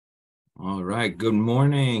All right, good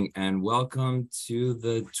morning and welcome to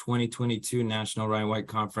the 2022 National Ryan White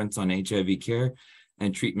Conference on HIV Care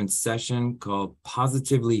and Treatment session called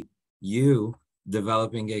Positively You,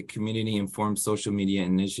 Developing a Community-Informed Social Media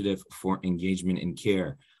Initiative for Engagement in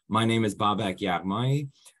Care. My name is Babak Yakmai,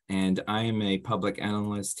 and I am a public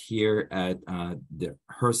analyst here at the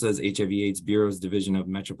HRSA's HIV/AIDS Bureau's Division of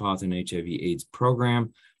Metropolitan HIV/AIDS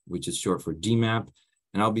Program, which is short for DMAP.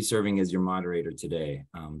 And I'll be serving as your moderator today.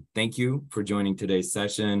 Thank you for joining today's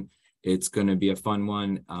session. It's going to be a fun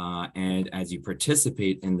one. And as you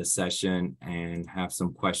participate in the session and have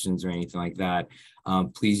some questions or anything like that,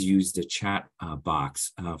 please use the chat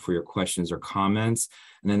box for your questions or comments.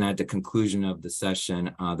 And then at the conclusion of the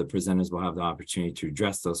session, the presenters will have the opportunity to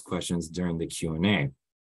address those questions during the Q&A.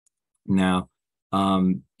 Now,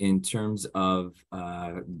 in terms of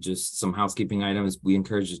just some housekeeping items, we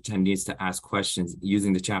encourage attendees to ask questions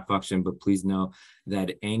using the chat function, but please know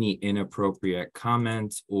that any inappropriate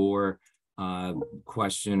comment or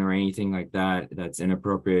question or anything like that that's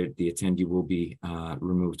inappropriate, the attendee will be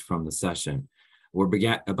removed from the session. We're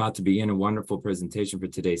about to begin a wonderful presentation for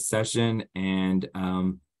today's session, and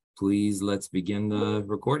please let's begin the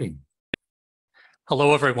recording.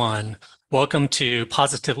 Hello, everyone. Welcome to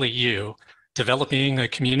Positively You, Developing a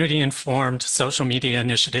Community-Informed Social Media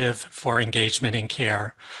Initiative for Engagement in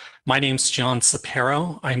Care. My name's John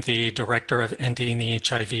Sapero. I'm the Director of Ending the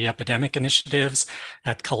HIV Epidemic Initiatives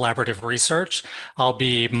at Collaborative Research. I'll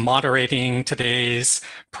be moderating today's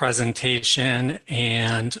presentation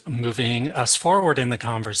and moving us forward in the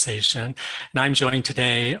conversation. And I'm joined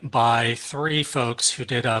today by three folks who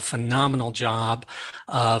did a phenomenal job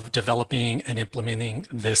of developing and implementing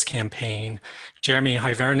this campaign. Jeremy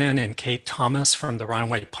Hyvarinen and Kate Thomas from the Ryan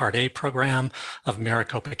White Part A program of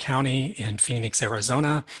Maricopa County in Phoenix,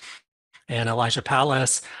 Arizona, and Elijah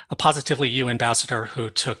Palace, a Positively You ambassador who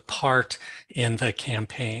took part in the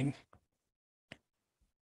campaign.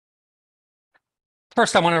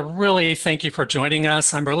 First, I want to really thank you for joining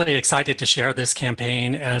us. I'm really excited to share this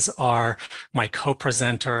campaign, as are my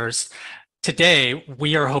co-presenters. Today,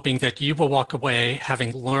 we are hoping that you will walk away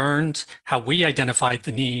having learned how we identified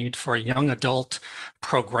the need for a young adult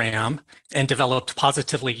program and developed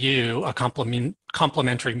Positively You, a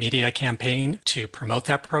complementary media campaign to promote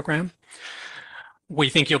that program. We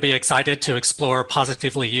think you'll be excited to explore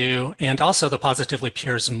Positively You and also the Positively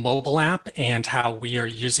Peers mobile app and how we are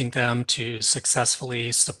using them to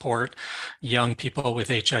successfully support young people with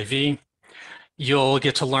HIV. You'll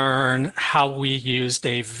get to learn how we used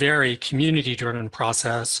a very community-driven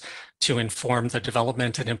process to inform the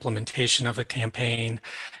development and implementation of a campaign.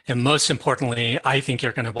 And most importantly, I think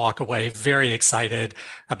you're going to walk away very excited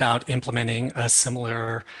about implementing a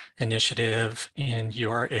similar initiative in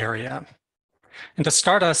your area. And to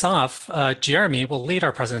start us off, Jeremy will lead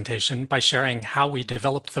our presentation by sharing how we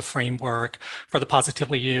developed the framework for the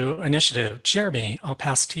Positively You initiative. Jeremy, I'll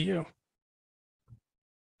pass to you.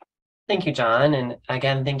 Thank you, John. And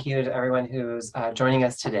again, thank you to everyone who's joining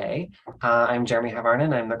us today. I'm Jeremy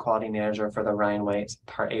Hyvarinen. I'm the quality manager for the Ryan White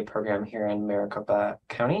Part A program here in Maricopa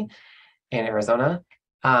County in Arizona.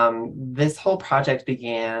 This whole project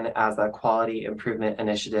began as a quality improvement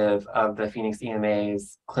initiative of the Phoenix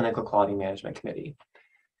EMA's Clinical Quality Management Committee.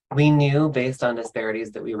 We knew, based on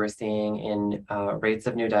disparities that we were seeing in rates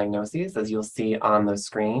of new diagnoses, as you'll see on the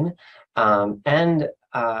screen, and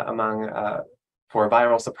among for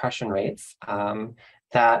viral suppression rates,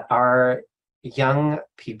 that our young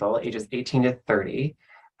people, ages 18 to 30,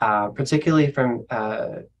 particularly from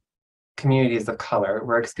communities of color,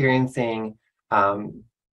 were experiencing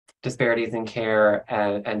disparities in care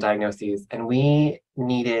and diagnoses, and we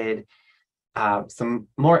needed some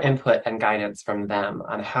more input and guidance from them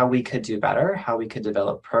on how we could do better, how we could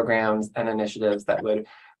develop programs and initiatives that would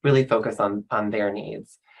really focus on their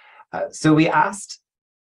needs. So we asked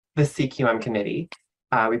the CQM committee,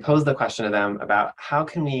 we posed the question to them about how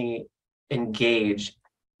can we engage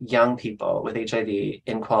young people with HIV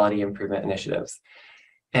in quality improvement initiatives.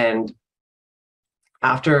 And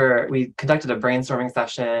after we conducted a brainstorming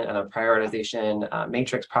session and a prioritization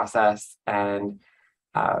matrix process, and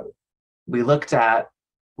we looked at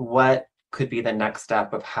what could be the next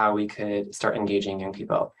step of how we could start engaging young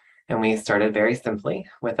people. And we started very simply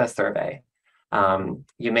with a survey.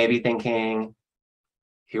 You may be thinking,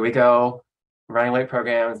 here we go, Ryan White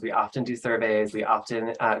programs, we often do surveys, we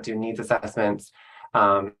often do needs assessments,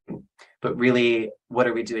 but really, what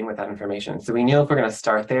are we doing with that information? So we knew if we're going to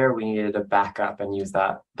start there, we needed to back up and use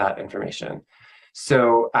that information.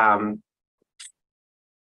 So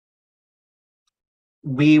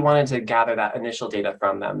we wanted to gather that initial data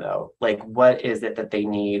from them though. Like, what is it that they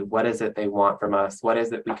need? What is it they want from us? What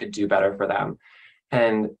is it we could do better for them?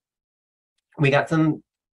 And we got some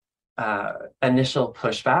initial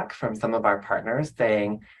pushback from some of our partners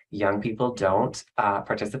saying young people don't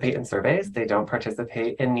participate in surveys. They don't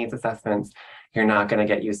participate in needs assessments. You're not going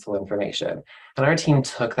to get useful information. And our team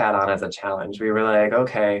took that on as a challenge. We were like,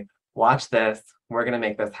 okay, watch this. We're going to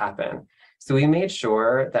make this happen. So we made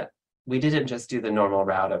sure that we didn't just do the normal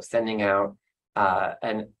route of sending out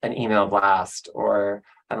an email blast or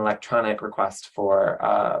an electronic request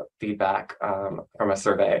for feedback from a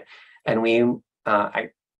survey. And I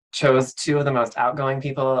chose two of the most outgoing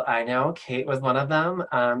people I know. Kate was one of them,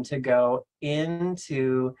 to go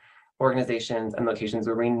into organizations and locations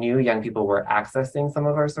where we knew young people were accessing some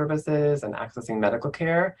of our services and accessing medical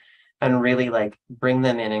care, and really like bring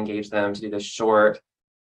them in, engage them to do this short,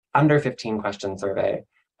 under 15 question survey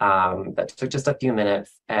that took just a few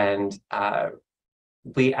minutes. And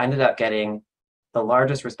we ended up getting the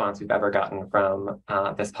largest response we've ever gotten from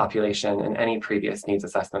this population in any previous needs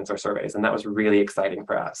assessments or surveys. And that was really exciting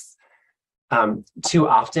for us. Too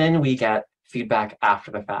often we get feedback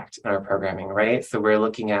after the fact in our programming, right? So we're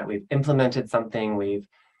looking at, we've implemented something,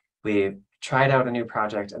 we've tried out a new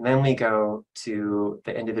project, and then we go to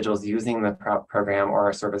the individuals using the program or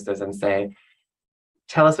our services and say,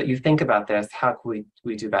 tell us what you think about this, how can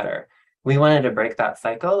we do better? We wanted to break that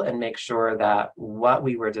cycle and make sure that what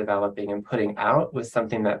we were developing and putting out was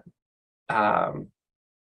something that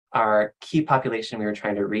our key population we were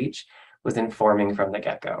trying to reach was informing from the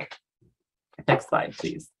get-go. Next slide,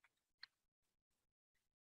 please.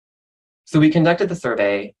 So we conducted the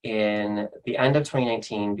survey in the end of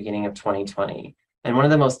 2019, beginning of 2020. And one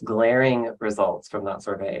of the most glaring results from that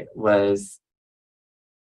survey was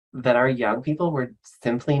that our young people were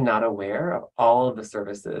simply not aware of all of the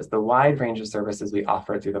services, the wide range of services we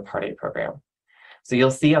offer through the Part A program. So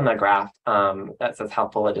you'll see on the graph that says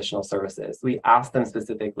helpful additional services. We asked them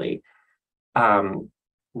specifically,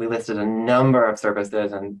 we listed a number of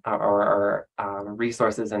services and or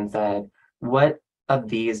resources and said, what of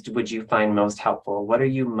these would you find most helpful? What are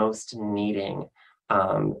you most needing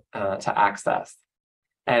to access?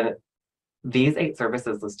 And these 8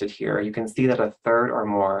 services listed here, you can see that a third or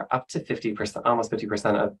more, up to 50%, almost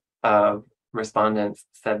 50% of respondents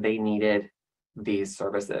said they needed these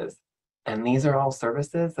services. And these are all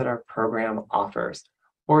services that our program offers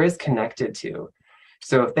or is connected to.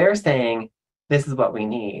 So if they're saying, this is what we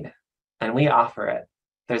need, and we offer it,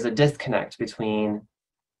 there's a disconnect between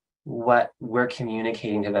what we're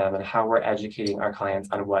communicating to them and how we're educating our clients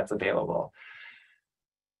on what's available.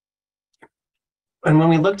 And when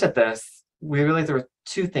we looked at this, we realized there were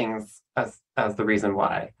 2 things as the reason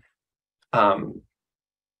why.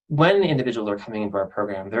 When individuals are coming into our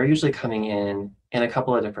program, they're usually coming in a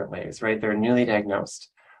couple of different ways, right? They're newly diagnosed,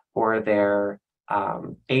 or they're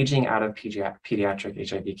aging out of pediatric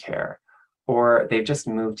HIV care, or they've just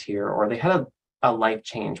moved here, or they had a life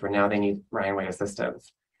change where now they need Ryan White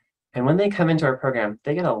assistance. And when they come into our program,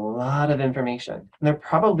 they get a lot of information, and they're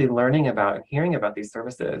probably learning about and hearing about these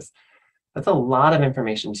services. That's a lot of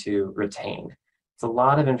information to retain. It's a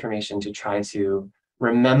lot of information to try to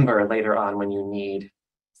remember later on when you need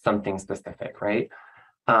something specific, right?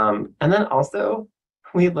 And then also,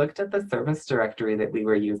 we looked at the service directory that we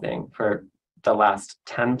were using for the last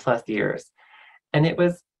 10 plus years, and it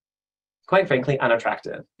was, quite frankly,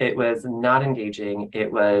 unattractive. It was not engaging. It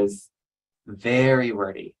was very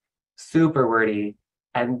wordy, super wordy,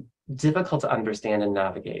 and difficult to understand and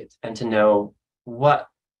navigate, and to know what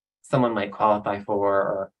someone might qualify for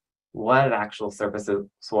or what an actual service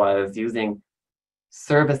was, using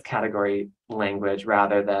service category language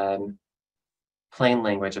rather than plain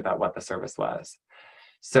language about what the service was.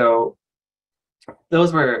 So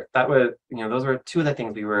those were 2 of the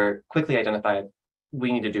things we were quickly identified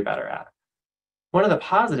we need to do better at. One of the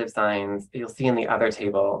positive signs you'll see in the other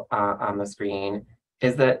table on the screen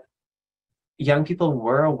is that young people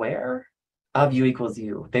were aware of U equals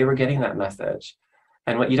U. They were getting that message.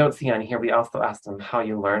 And what you don't see on here, we also asked them how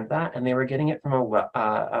you learned that, and they were getting it from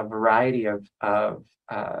a variety of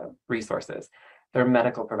resources. Their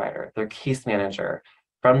medical provider, their case manager,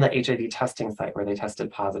 from the HIV testing site where they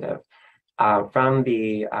tested positive, from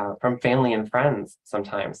family and friends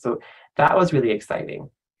sometimes. So that was really exciting.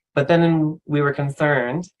 But then we were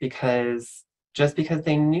concerned because just because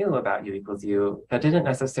they knew about U equals U, that didn't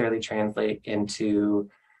necessarily translate into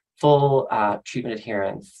full treatment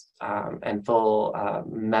adherence and full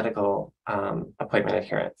medical appointment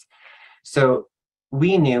adherence. So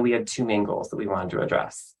we knew we had 2 main goals that we wanted to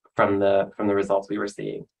address from the results we were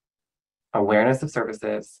seeing: awareness of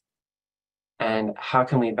services And how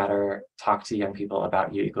can we better talk to young people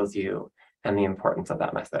about U equals U and the importance of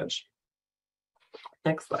that message?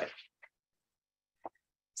 Next slide.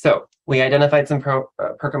 So we identified some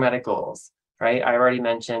programmatic goals, right? I already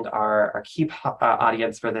mentioned our key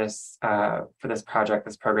audience for this project,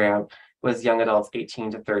 this program, was young adults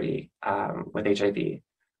 18 to 30 with HIV.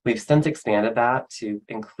 We've since expanded that to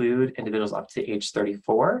include individuals up to age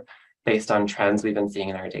 34 based on trends we've been seeing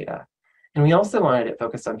in our data. And we also wanted it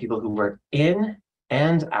focused on people who work in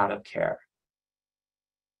and out of care.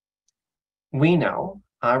 We know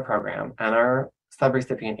our program and our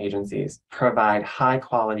subrecipient agencies provide high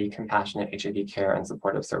quality, compassionate HIV care and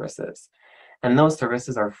supportive services. And those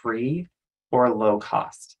services are free or low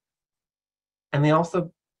cost. And they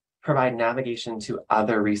also provide navigation to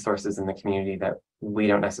other resources in the community that we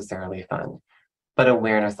don't necessarily fund, but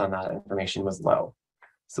awareness on that information was low.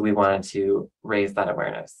 So we wanted to raise that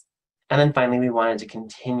awareness. And then finally, we wanted to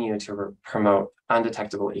continue to promote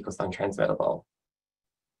undetectable equals untransmittable.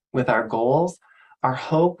 With our goals, our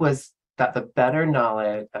hope was that the better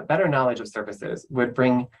knowledge of services would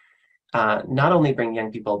bring, not only bring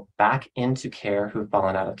young people back into care who've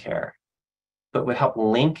fallen out of care, but would help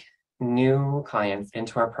link new clients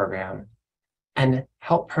into our program and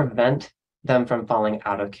help prevent them from falling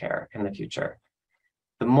out of care in the future.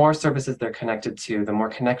 The more services they're connected to, the more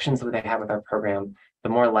connections that they have with our program, the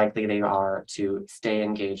more likely they are to stay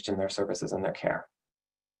engaged in their services and their care.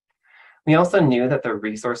 We also knew that the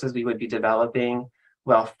resources we would be developing,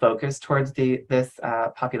 well focused towards this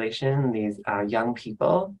population, these young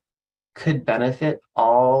people, could benefit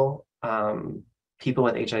all people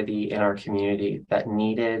with HIV in our community that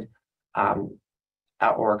needed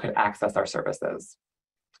or could access our services.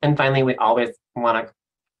 And finally, we always want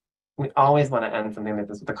to end something like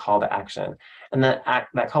this with a call to action. And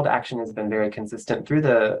that call to action has been very consistent through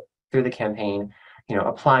the campaign. You know,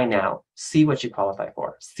 apply now, see what you qualify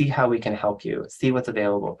for, see how we can help you, see what's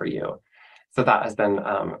available for you. So that has been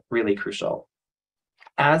really crucial.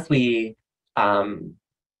 As we began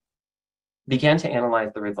to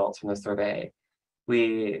analyze the results from the survey,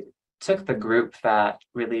 we took the group that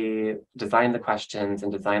really designed the questions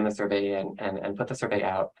and designed the survey and put the survey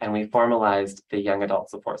out, and we formalized the Young Adult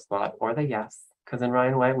Support Squad, or the YES, because in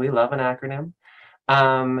Ryan White, we love an acronym.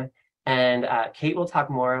 And Kate will talk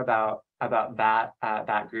more about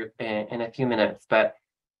that group in a few minutes, but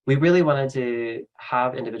we really wanted to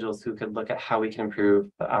have individuals who could look at how we can improve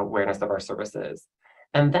the awareness of our services,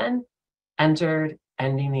 and then entered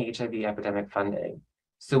ending the HIV epidemic funding.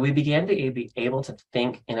 So we began to be able to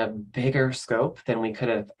think in a bigger scope than we could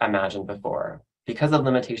have imagined before. Because of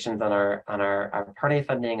limitations on our Part A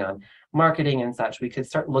funding, on marketing and such, we could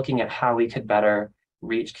start looking at how we could better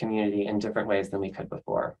reach community in different ways than we could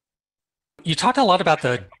before. You talked a lot about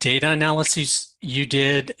the data analyses you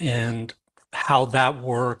did and how that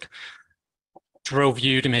work drove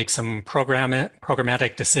you to make some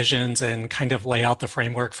programmatic decisions and kind of lay out the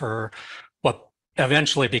framework for what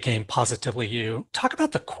eventually became Positively You. Talk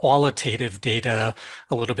about the qualitative data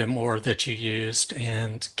a little bit more that you used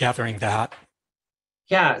and gathering that.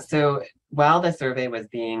 Yeah, so while the survey was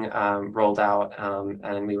being rolled out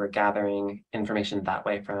and we were gathering information that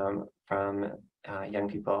way from young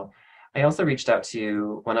people, I also reached out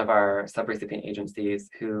to one of our subrecipient agencies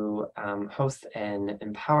who hosts an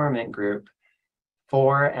empowerment group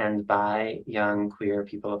for and by young queer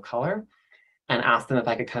people of color, and asked them if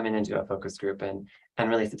I could come in and do a focus group and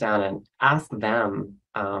really sit down and ask them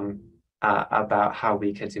about how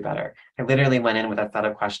we could do better. I literally went in with a set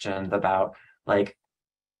of questions about, like,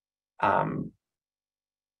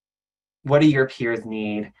 what do your peers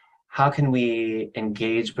need? How can we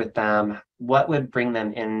engage with them? What would bring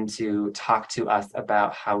them in to talk to us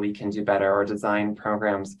about how we can do better or design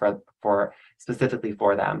programs for specifically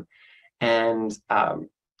for them? And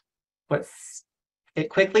it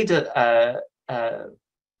quickly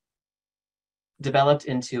developed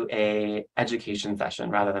into a education session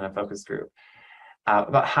rather than a focus group.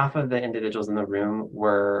 About half of the individuals in the room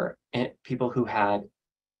were people who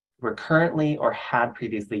were currently or had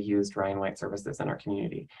previously used Ryan White services in our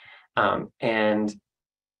community. And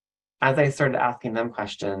as I started asking them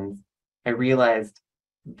questions, I realized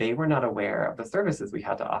they were not aware of the services we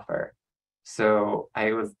had to offer. So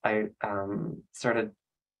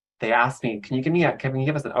they asked me, can you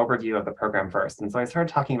give us an overview of the program first? And so I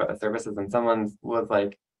started talking about the services, and someone was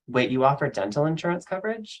like, wait, you offer dental insurance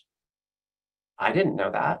coverage? I didn't know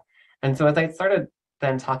that. And so as I started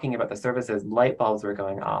then talking about the services, light bulbs were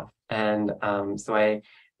going off. And so I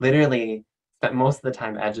literally spent most of the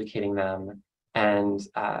time educating them and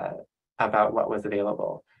about what was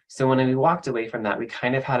available. So when we walked away from that, we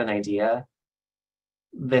kind of had an idea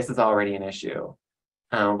this is already an issue.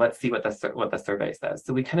 Let's see what the survey says.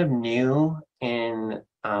 So we kind of knew in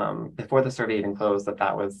before the survey even closed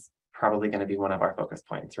that was probably going to be one of our focus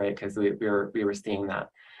points, right? Because we were seeing that.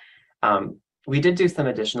 We did do some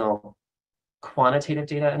additional quantitative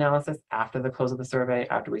data analysis after the close of the survey,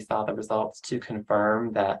 after we saw the results, to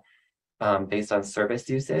confirm that based on service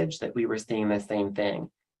usage, that we were seeing the same thing.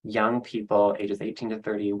 Young people ages 18 to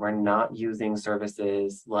 30 were not using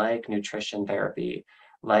services like nutrition therapy,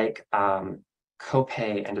 like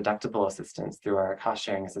copay and deductible assistance through our cost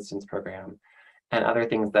sharing assistance program, and other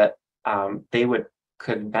things that they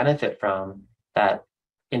could benefit from, that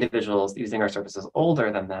individuals using our services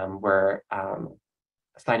older than them were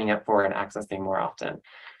signing up for and accessing more often.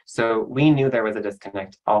 So we knew there was a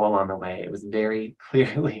disconnect all along the way. It was very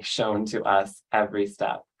clearly shown to us every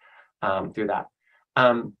step through that.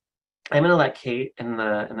 I'm going to let Kate in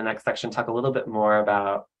the next section talk a little bit more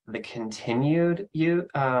about the continued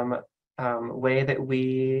way that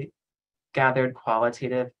we gathered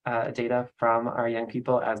qualitative data from our young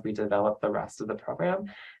people as we developed the rest of the program.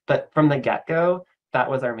 But from the get-go, that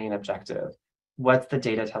was our main objective. What's the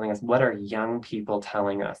data telling us? What are young people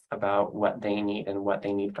telling us about what they need and what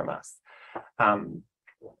they need from us?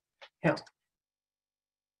 Yeah.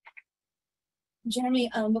 Jeremy,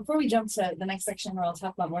 before we jump to the next section where I'll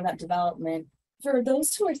talk about more about development, for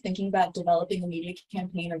those who are thinking about developing a media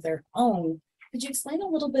campaign of their own, could you explain a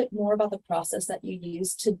little bit more about the process that you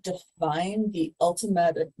use to define the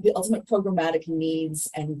ultimate programmatic needs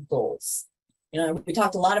and goals? You know, we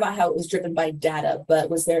talked a lot about how it was driven by data, but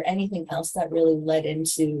was there anything else that really led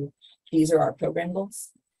into these are our program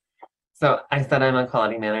goals? So I said I'm a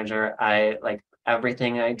quality manager. I like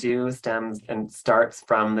everything I do stems and starts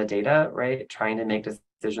from the data, right? Trying to make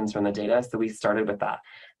decisions from the data. So we started with that.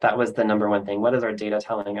 That was the number one thing. What is our data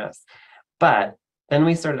telling us? But then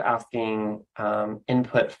we started asking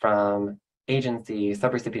input from agency,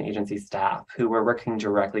 subrecipient agency staff who were working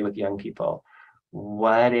directly with young people.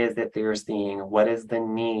 What is it they're seeing? What is the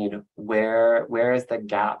need? Where is the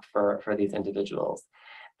gap for these individuals?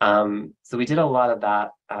 So we did a lot of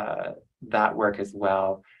that work as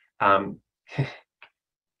well. The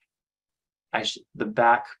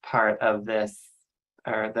back part of this,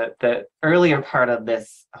 or the earlier part of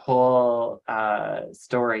this whole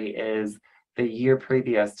story, is the year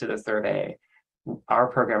previous to the survey. Our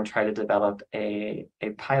program tried to develop a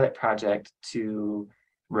pilot project to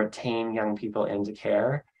retain young people into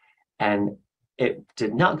care, and it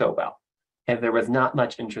did not go well. And there was not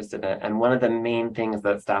much interest in it. And one of the main things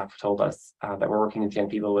that staff told us that we're working with young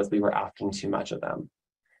people was we were asking too much of them.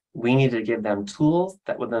 We needed to give them tools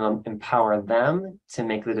that would then empower them to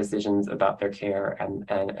make the decisions about their care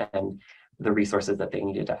and the resources that they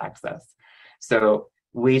needed to access. So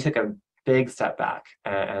we took a big step back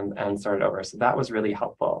and started over. So that was really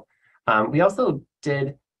helpful. We also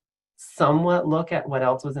did somewhat look at what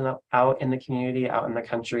else was out in the community, out in the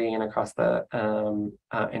country, and across the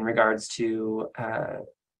in regards to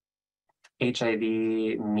HIV,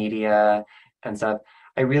 media, and stuff.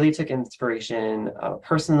 I really took inspiration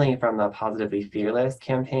personally from the Positively Fearless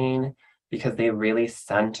campaign, because they really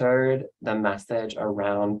centered the message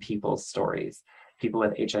around people's stories, people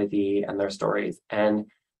with HIV and their stories. And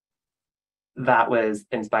that was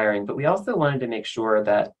inspiring. But we also wanted to make sure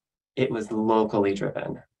that it was locally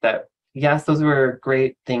driven, that yes, those were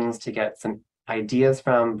great things to get some ideas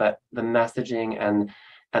from, but the messaging and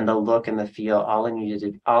the look and the feel all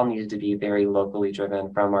needed to be very locally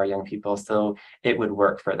driven from our young people, so it would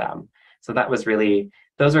work for them. So that was really,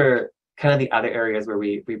 those are kind of the other areas where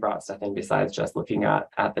we brought stuff in besides just looking at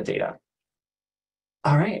the data.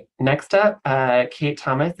 All right, next up, Kate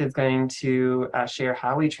Thomas is going to share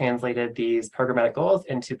how we translated these programmatic goals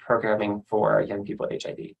into programming for young people with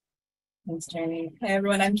HIV. Thanks, Jeremy. Hi,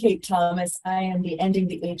 everyone. I'm Kate Thomas. I am the Ending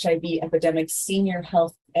the HIV Epidemic Senior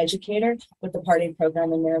Health Educator with the Party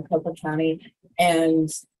Program in Maricopa County.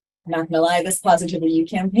 And I'm not gonna lie, this Positively You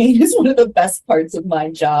campaign is one of the best parts of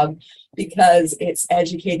my job, because it's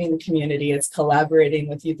educating the community, it's collaborating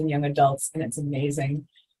with youth and young adults, and it's amazing.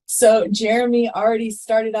 So Jeremy already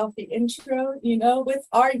started off the intro, with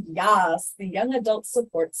our YAS, the Young Adult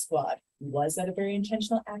Support Squad. Was that a very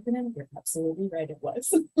intentional acronym? You're absolutely right, it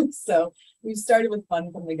was. So we started with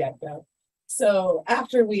fun from the get-go. So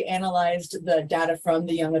after we analyzed the data from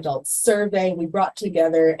the Young Adult Survey, we brought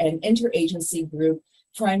together an interagency group,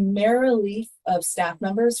 primarily of staff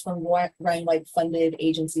members from Ryan White funded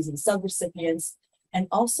agencies and subrecipients. And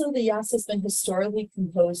also the YAS has been historically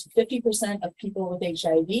composed 50% of people with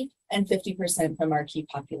HIV and 50% from our key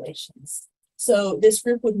populations. So this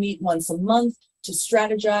group would meet once a month to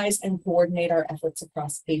strategize and coordinate our efforts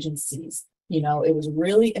across agencies. It was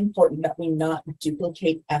really important that we not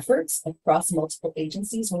duplicate efforts across multiple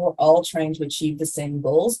agencies when we're all trying to achieve the same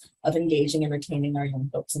goals of engaging and retaining our young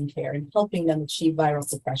folks in care and helping them achieve viral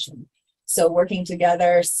suppression. So working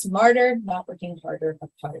together, smarter, not working harder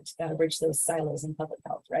apart. Got to bridge those silos in public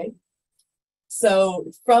health, right?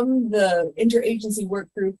 So from the interagency work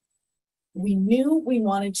group, we knew we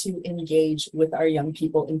wanted to engage with our young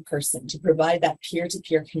people in person to provide that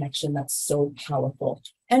peer-to-peer connection that's so powerful.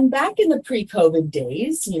 And back in the pre-COVID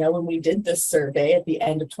days, when we did this survey at the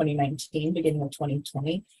end of 2019, beginning of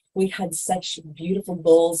 2020, we had such beautiful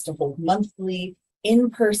goals to hold monthly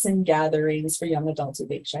in-person gatherings for young adults with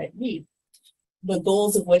HIV. The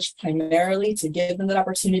goals of which primarily to give them that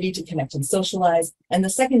opportunity to connect and socialize, and the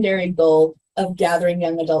secondary goal of gathering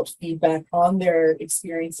young adult feedback on their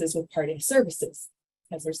experiences with Part A services,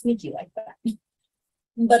 because they're sneaky like that.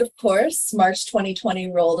 But of course, March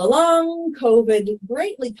 2020 rolled along, COVID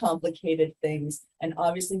greatly complicated things, and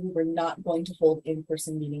obviously we were not going to hold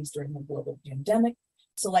in-person meetings during the global pandemic.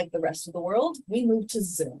 So like the rest of the world, we moved to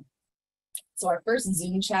Zoom. So our first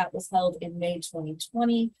Zoom chat was held in May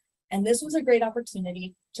 2020. And this was a great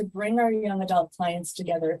opportunity to bring our young adult clients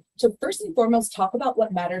together to first and foremost talk about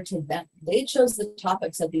what mattered to them. They chose the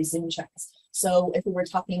topics of these Zoom chats. So if we were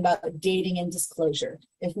talking about dating and disclosure,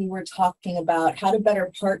 if we were talking about how to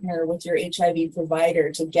better partner with your HIV provider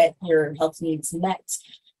to get your health needs met,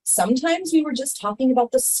 sometimes we were just talking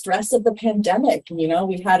about the stress of the pandemic. We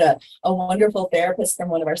had a wonderful therapist from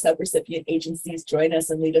one of our subrecipient agencies join us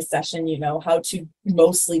and lead a session, how to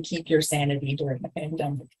mostly keep your sanity during the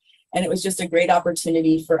pandemic. And it was just a great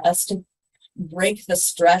opportunity for us to break the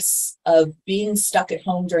stress of being stuck at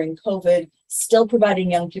home during COVID, still providing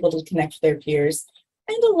young people to connect with their peers,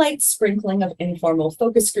 and a light sprinkling of informal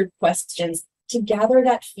focus group questions to gather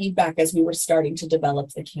that feedback as we were starting to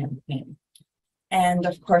develop the campaign. And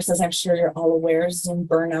of course, as I'm sure you're all aware, Zoom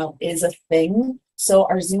burnout is a thing. So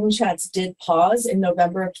our Zoom chats did pause in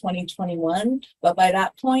November of 2021, but by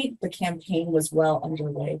that point, the campaign was well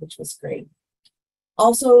underway, which was great.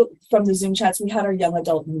 Also, from the Zoom chats, we had our young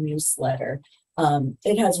adult newsletter.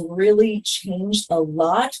 It has really changed a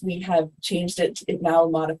lot. We have changed it. It now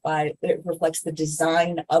modified. It reflects the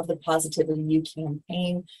design of the Positively You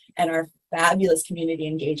campaign, and our fabulous community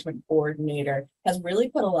engagement coordinator has really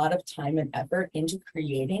put a lot of time and effort into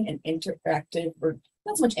creating an interactive, or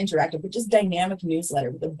not so much interactive, but just dynamic newsletter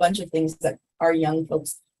with a bunch of things that our young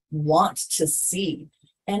folks want to see.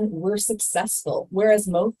 And we're successful, whereas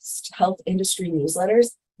most health industry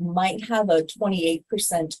newsletters might have a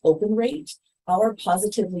 28% open rate. Our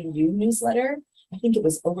Positively You newsletter, I think it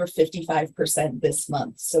was over 55% this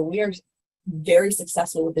month. So we are very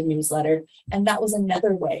successful with the newsletter. And that was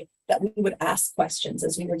another way that we would ask questions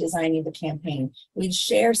as we were designing the campaign. We'd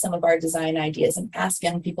share some of our design ideas and ask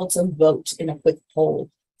young people to vote in a quick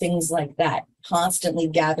poll, things like that, constantly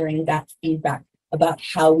gathering that feedback about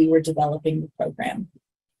how we were developing the program.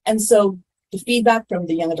 And so the feedback from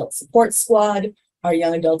the Young Adult Support Squad, our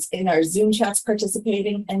young adults in our Zoom chats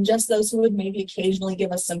participating, and just those who would maybe occasionally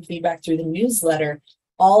give us some feedback through the newsletter,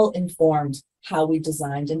 all informed how we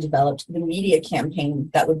designed and developed the media campaign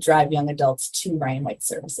that would drive young adults to Ryan White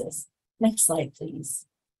services. Next slide, please.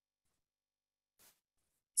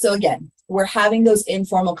 So again, we're having those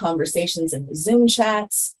informal conversations in the Zoom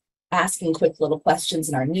chats, asking quick little questions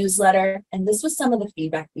in our newsletter, and this was some of the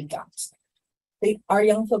feedback we got. Our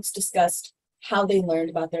young folks discussed how they learned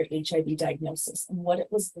about their HIV diagnosis and what it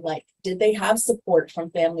was like. Did they have support from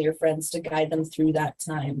family or friends to guide them through that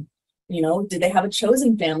time? Did they have a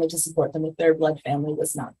chosen family to support them if their blood family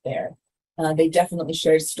was not there? They definitely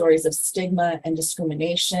shared stories of stigma and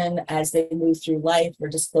discrimination as they moved through life or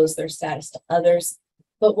disclosed their status to others.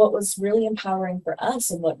 But what was really empowering for us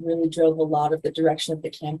and what really drove a lot of the direction of the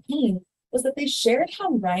campaign was that they shared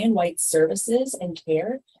how Ryan White's services and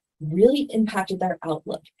care really impacted their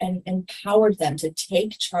outlook and empowered them to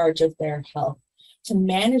take charge of their health, to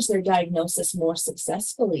manage their diagnosis more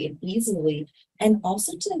successfully and easily, and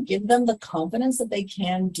also to give them the confidence that they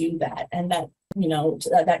can do that and that,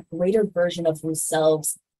 that greater version of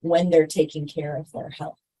themselves when they're taking care of their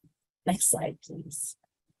health. Next slide, please.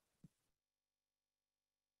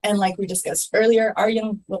 And like we discussed earlier, our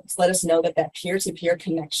young folks let us know that peer-to-peer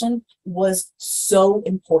connection was so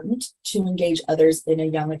important to engage others in a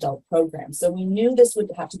young adult program. So we knew this would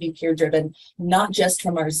have to be peer-driven, not just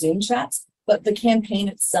from our Zoom chats, but the campaign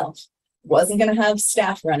itself wasn't going to have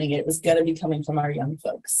staff running it. It was going to be coming from our young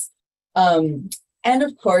folks. And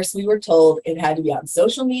of course, we were told it had to be on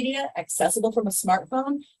social media, accessible from a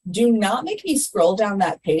smartphone. Do not make me scroll down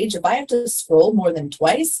that page. If I have to scroll more than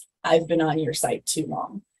twice, I've been on your site too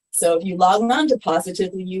long. So if you log on to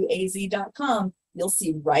positivelyyouaz.com, you'll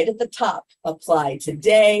see right at the top, apply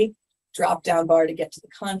today, drop down bar to get to the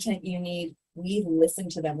content you need. We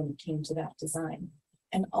listened to them when it came to that design.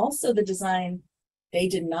 And also the design, they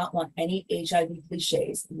did not want any HIV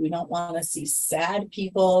cliches. We don't want to see sad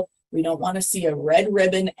people. We don't want to see a red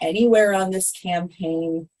ribbon anywhere on this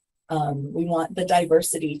campaign. We want the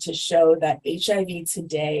diversity to show that HIV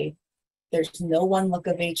today, there's no one look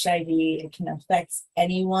of HIV. It can affect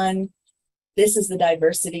anyone. This is the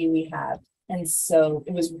diversity we have. And so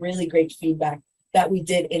it was really great feedback that we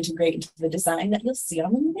did integrate into the design that you'll see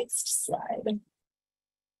on the next slide.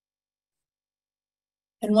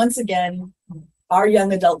 And once again, our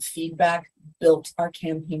young adult feedback built our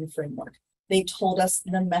campaign framework. They told us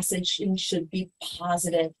the messaging should be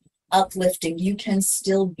positive, uplifting. You can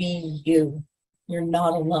still be you. You're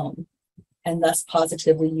not alone. And thus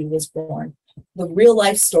Positively You was born. The real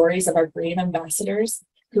life stories of our great ambassadors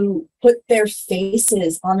who put their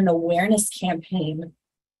faces on an awareness campaign.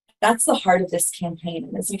 That's the heart of this campaign.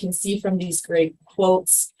 And as you can see from these great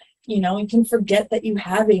quotes, you can forget that you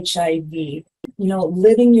have HIV,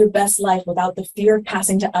 living your best life without the fear of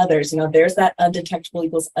passing to others. There's that undetectable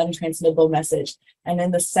equals untransmittable message. And in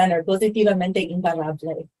the center, positivamente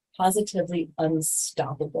imparable, positively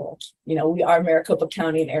unstoppable. We are Maricopa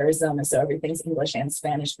County in Arizona, so everything's English and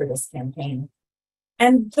Spanish for this campaign.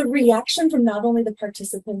 And the reaction from not only the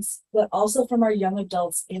participants, but also from our young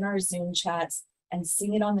adults in our Zoom chats and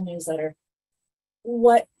seeing it on the newsletter.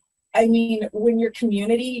 When your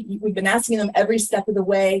community, we've been asking them every step of the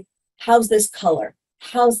way, how's this color?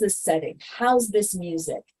 How's this setting? How's this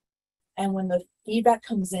music? And when the feedback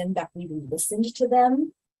comes in that we listened to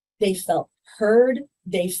them, they felt heard,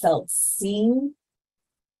 they felt seen.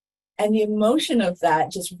 And the emotion of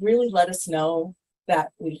that just really let us know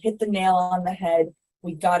that we hit the nail on the head,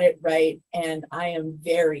 we got it right. And I am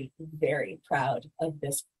very, very proud of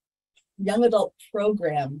this young adult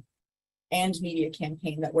program and media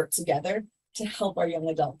campaign that work together to help our young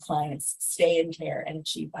adult clients stay in care and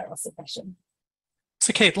achieve viral suppression.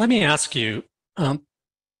 So Kate, let me ask you,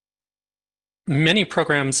 many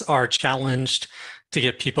programs are challenged to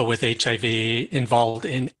get people with HIV involved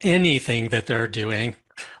in anything that they're doing,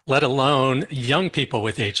 let alone young people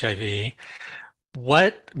with HIV.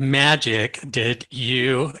 What magic did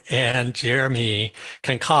you and Jeremy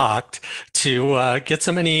concoct to get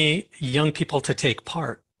so many young people to take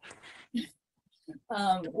part?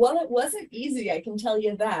 Well, it wasn't easy, I can tell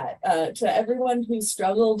you that. To everyone who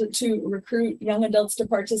struggled to recruit young adults to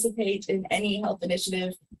participate in any health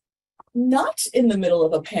initiative, not in the middle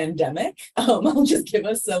of a pandemic, I'll just give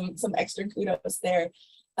us some extra kudos there.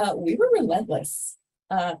 We were relentless.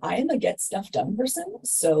 I am a get stuff done person,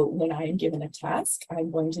 so when I am given a task,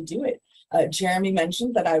 I'm going to do it. Jeremy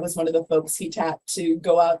mentioned that I was one of the folks he tapped to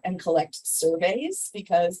go out and collect surveys,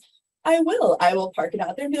 because I will park it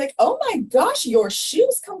out there and be like, oh my gosh, your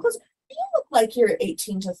shoes come close. You look like you're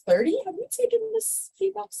 18 to 30. Have you taken this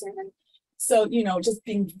feedback survey? So, just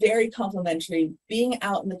being very complimentary, being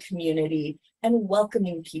out in the community and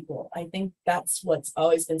welcoming people. I think that's what's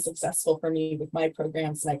always been successful for me with my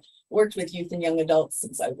programs. And I've worked with youth and young adults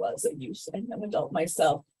since I was a youth and young adult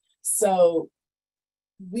myself. So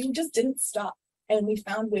we just didn't stop, and we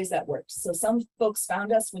found ways that worked. So some folks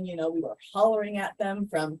found us when, we were hollering at them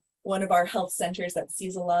from one of our health centers that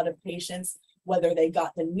sees a lot of patients, whether they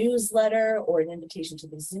got the newsletter or an invitation to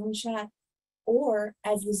the Zoom chat, or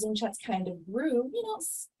as the Zoom chats kind of grew,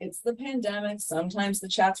 it's the pandemic. Sometimes the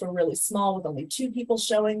chats were really small with only 2 people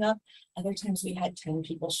showing up. Other times we had 10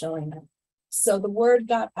 people showing up. So the word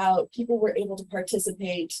got out. People were able to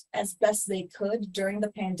participate as best they could during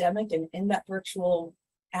the pandemic and in that virtual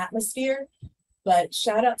atmosphere. But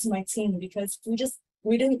shout out to my team, because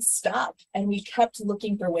we didn't stop, and we kept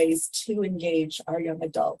looking for ways to engage our young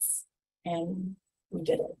adults, and we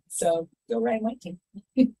did it. So go Ryan White team.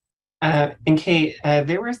 And Kate,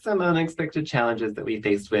 there were some unexpected challenges that we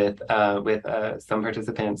faced with some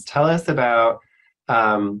participants. Tell us about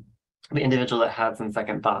the individual that had some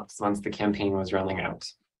second thoughts once the campaign was rolling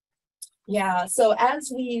out. Yeah, so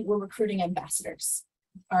as we were recruiting ambassadors,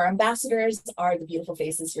 our ambassadors are the beautiful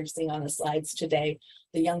faces you're seeing on the slides today,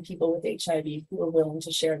 the young people with HIV who are willing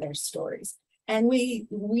to share their stories. And we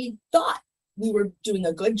thought we were doing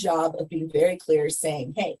a good job of being very clear,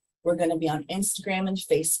 saying, hey, we're going to be on Instagram and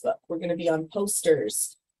Facebook. We're going to be on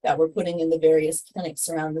posters that we're putting in the various clinics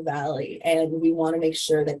around the valley. And we want to make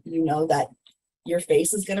sure that you know that your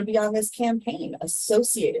face is going to be on this campaign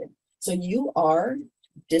associated. So you are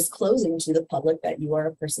disclosing to the public that you are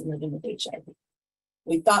a person living with HIV.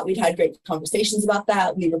 We thought we'd had great conversations about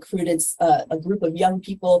that. We recruited a group of young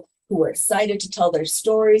people who were excited to tell their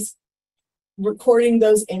stories, recording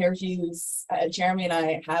those interviews. Jeremy and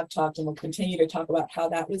I have talked and will continue to talk about how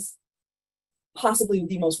that was possibly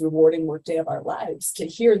the most rewarding workday of our lives, to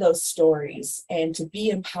hear those stories and to be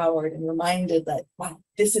empowered and reminded that, wow,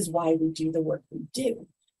 this is why we do the work we do.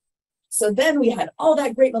 So then we had all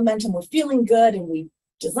that great momentum, we're feeling good, and we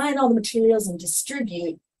design all the materials and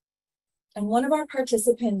distribute. And one of our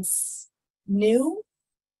participants knew,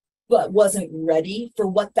 but wasn't ready for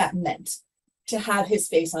what that meant, to have his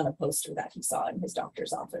face on a poster that he saw in his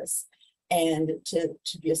doctor's office and to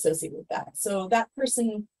be associated with that. So that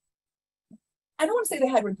person, I don't want to say they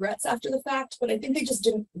had regrets after the fact, but I think they just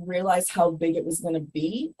didn't realize how big it was going to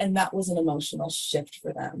be. And that was an emotional shift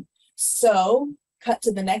for them. So cut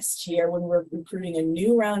to the next year when we're recruiting a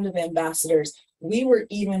new round of ambassadors, we were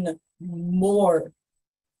even more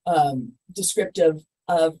descriptive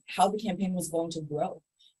of how the campaign was going to grow.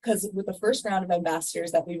 Because with the first round of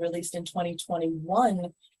ambassadors that we released in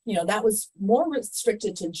 2021, that was more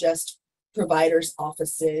restricted to just providers'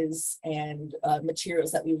 offices and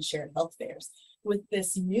materials that we would share at health fairs. With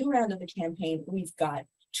this new round of the campaign, we've got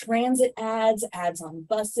transit ads on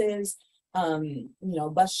buses,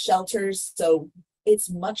 bus shelters. So it's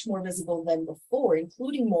much more visible than before,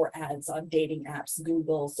 including more ads on dating apps,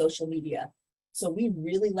 Google, social media. So we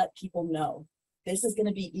really let people know this is going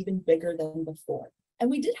to be even bigger than before. And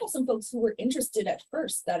we did have some folks who were interested at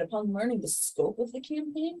first that upon learning the scope of the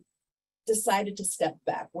campaign, decided to step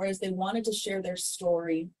back, whereas they wanted to share their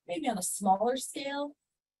story, maybe on a smaller scale.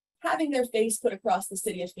 Having their face put across the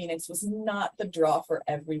city of Phoenix was not the draw for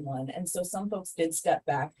everyone. And so some folks did step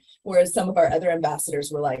back, whereas some of our other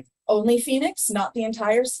ambassadors were like, only Phoenix, not the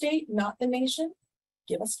entire state, not the nation.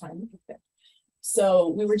 Give us time to get there. So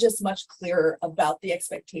we were just much clearer about the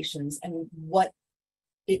expectations and what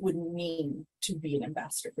it would mean to be an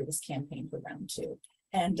ambassador for this campaign for round 2.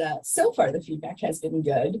 And so far the feedback has been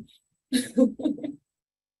good.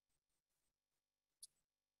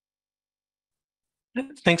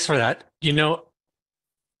 Thanks for that.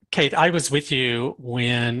 Kate, I was with you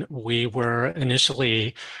when we were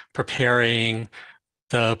initially preparing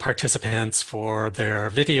the participants for their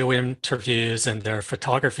video interviews and their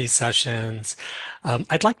photography sessions.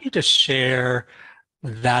 I'd like you to share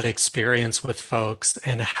that experience with folks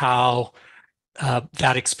and how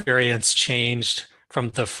that experience changed from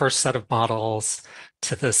the first set of models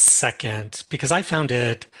to the second, because I found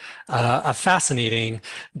it a fascinating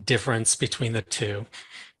difference between the two.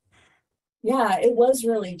 Yeah, it was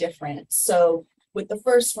really different. So with the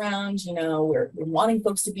first round, we're wanting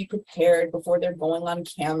folks to be prepared before they're going on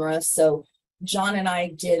camera. So John and I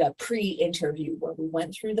did a pre-interview where we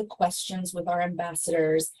went through the questions with our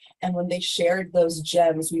ambassadors. And when they shared those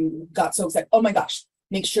gems, we got so excited. Oh my gosh,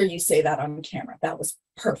 make sure you say that on camera. That was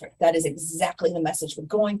perfect. That is exactly the message we're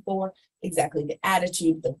going for, exactly the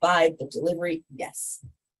attitude, the vibe, the delivery. Yes.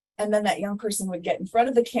 And then that young person would get in front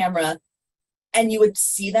of the camera and you would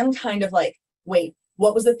see them kind of like, wait,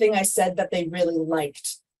 what was the thing I said that they really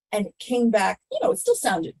liked? And it came back, it still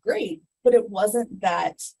sounded great, but it wasn't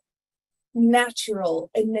that natural,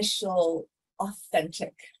 initial,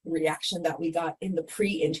 authentic reaction that we got in the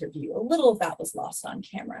pre-interview. A little of that was lost on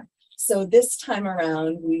camera. So this time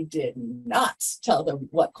around, we did not tell them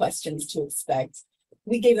what questions to expect.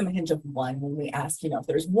 We gave them a hint of one when we asked, if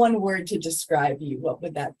there's one word to describe you, what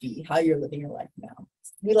would that be? How you're living your life now.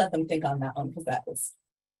 We let them think on that one because that was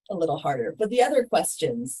a little harder. But the other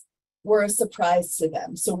questions were a surprise to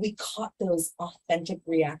them. So we caught those authentic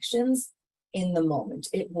reactions in the moment.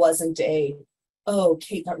 It wasn't oh,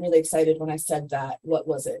 Kate got really excited when I said that. What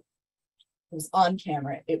was it? It was on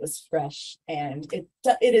camera. It was fresh. And it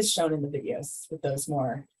is shown in the videos with those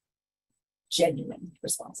more genuine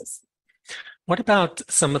responses. What about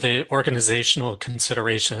some of the organizational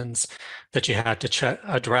considerations that you had to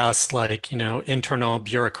address, like, internal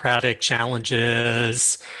bureaucratic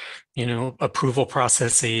challenges, approval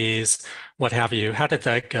processes, what have you? How did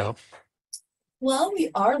that go? Well,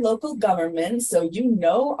 we are local government, so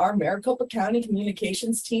our Maricopa County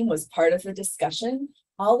communications team was part of the discussion,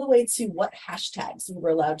 all the way to what hashtags we were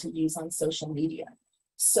allowed to use on social media.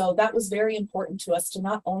 So that was very important to us to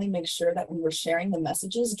not only make sure that we were sharing the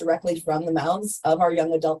messages directly from the mouths of our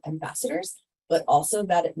young adult ambassadors, but also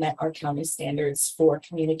that it met our county standards for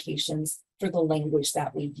communications for the language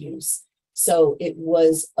that we use. So it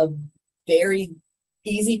was a very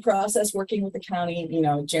easy process working with the county.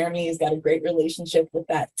 Jeremy has got a great relationship with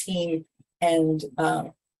that team. And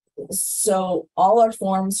so all our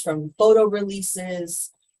forms, from photo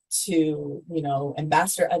releases to,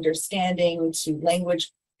 ambassador understanding to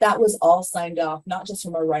language, that was all signed off, not just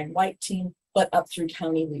from our Ryan White team, but up through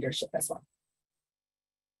county leadership as well.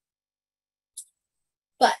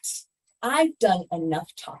 But I've done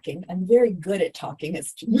enough talking. I'm very good at talking,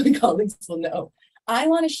 as my colleagues will know. I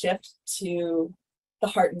want to shift to the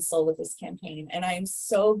heart and soul of this campaign. And I am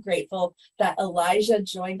so grateful that Elijah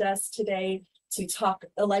joined us today to talk.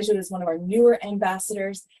 Elijah is one of our newer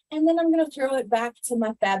ambassadors. And then I'm going to throw it back to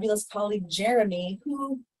my fabulous colleague, Jeremy,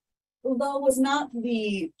 who, although was not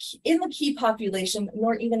in the key population,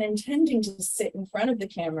 nor even intending to sit in front of the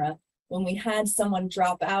camera, when we had someone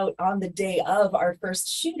drop out on the day of our first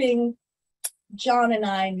shooting, John and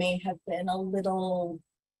I may have been a little,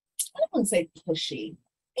 I don't want to say pushy,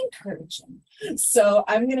 encouraging. So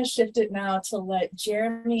I'm going to shift it now to let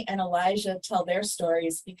Jeremy and Elijah tell their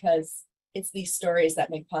stories, because it's these stories that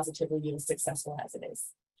make Positively You as successful as it is.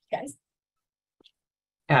 Guys?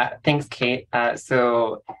 Yeah, thanks, Kate.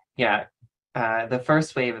 The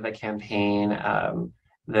first wave of the campaign,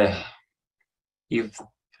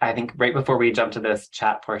 I think right before we jump to this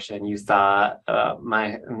chat portion, you saw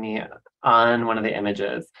me on one of the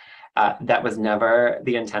images. That was never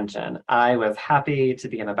the intention. I was happy to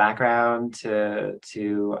be in the background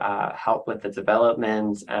to help with the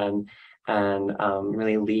development and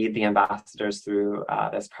really lead the ambassadors through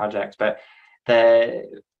this project. But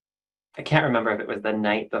I can't remember if it was the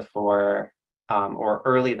night before or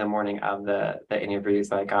early the morning of the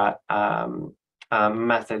interviews. I got a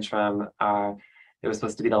message from it was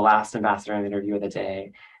supposed to be the last ambassador interview of the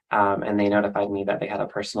day, and they notified me that they had a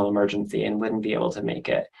personal emergency and wouldn't be able to make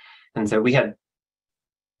it. And so we had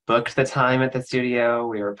booked the time at the studio.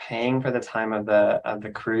 We were paying for the time of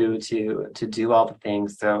the crew to do all the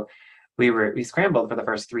things. So we scrambled for the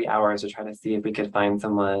first 3 hours to try to see if we could find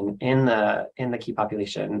someone in the key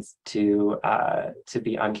populations to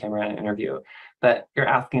be on camera and interview. But you're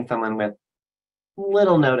asking someone with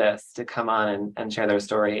little notice to come on and share their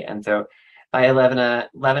story. And so by 11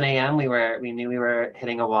 a.m. we knew we were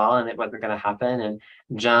hitting a wall and it wasn't going to happen. And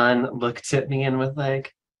John looked at me and was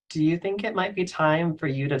like, "Do you think it might be time for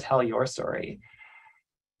you to tell your story?"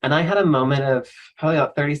 And I had a moment of probably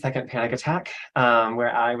about 30-second panic attack,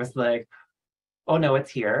 where I was like, "Oh no,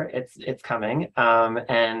 it's here, it's coming."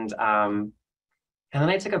 And then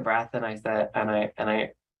I took a breath and I said, and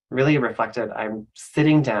I really reflected. I'm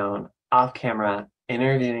sitting down off camera,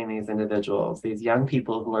 interviewing these individuals, these young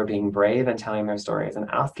people who are being brave and telling their stories, and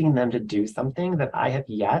asking them to do something that I have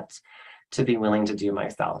yet to be willing to do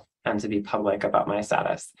myself, and to be public about my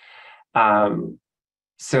status.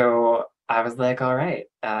 So I was like, all right,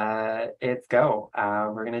 it's go.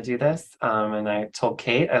 We're gonna do this. And I told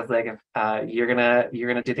Kate, I was like, if you're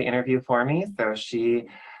gonna do the interview for me. So she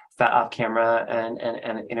sat off camera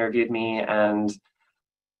and interviewed me, and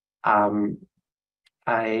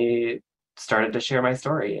I started to share my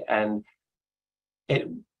story. And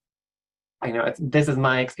this is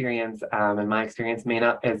my experience, and my experience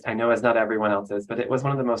I know is not everyone else's, but it was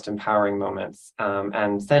one of the most empowering moments.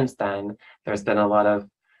 And since then, there's been a lot of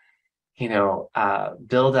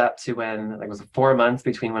build up to when, like, it was 4 months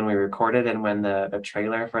between when we recorded and when the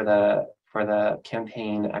trailer for the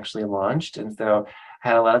campaign actually launched. And so I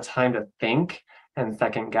had a lot of time to think and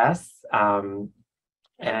second guess.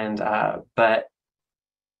 But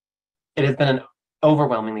it has been an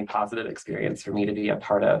overwhelmingly positive experience for me to be a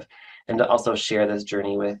part of, and to also share this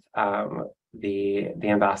journey with the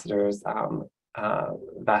ambassadors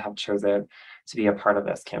that have chosen to be a part of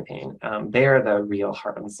this campaign. They are the real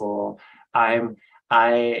heart and soul. I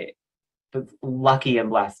was lucky and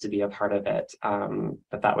blessed to be a part of it,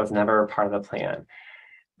 but that was never part of the plan.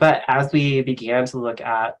 But as we began to look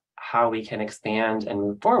at how we can expand and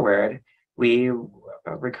move forward, we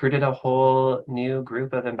recruited a whole new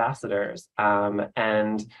group of ambassadors. And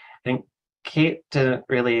I think Kate didn't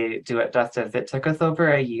really do it justice. It took us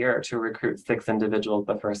over a year to recruit 6 individuals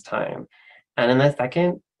the first time. And in the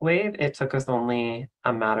second wave, it took us only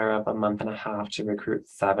a matter of a month and a half to recruit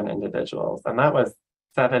 7 individuals. And that was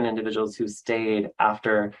 7 individuals who stayed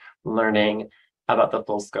after learning about the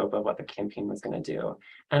full scope of what the campaign was going to do.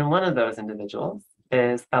 And one of those individuals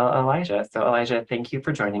is Elijah. So Elijah, thank you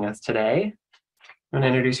for joining us today. You want to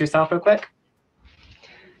introduce yourself real quick?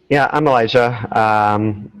 Yeah, I'm Elijah.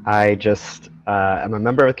 I just am a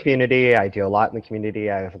member of the community. I do a lot in the community.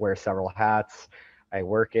 I wear several hats. I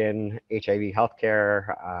work in HIV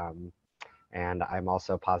healthcare, and I'm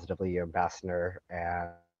also Positively You ambassador,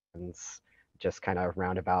 and just kind of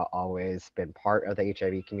roundabout always been part of the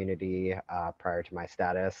HIV community prior to my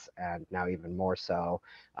status, and now even more so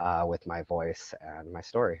with my voice and my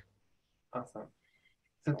story. Awesome.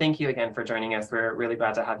 So thank you again for joining us. We're really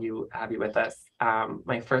glad to have you with us.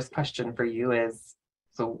 My first question for you is,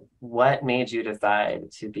 so what made you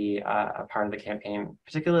decide to be a part of the campaign,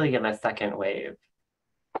 particularly in the second wave?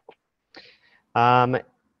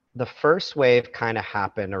 the first wave kind of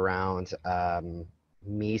happened around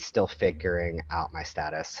me still figuring out my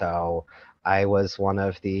status. So I was one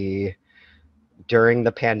of the, during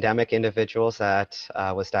the pandemic, individuals that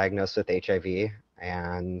was diagnosed with HIV,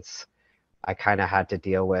 and I kind of had to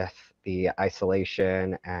deal with the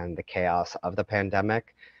isolation and the chaos of the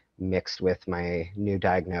pandemic mixed with my new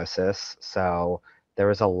diagnosis. So there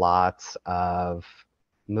was a lot of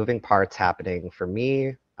moving parts happening for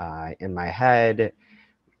me in my head,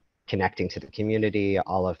 connecting to the community,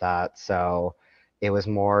 all of that. So it was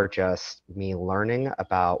more just me learning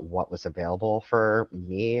about what was available for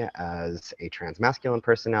me as a transmasculine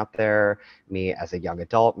person out there, me as a young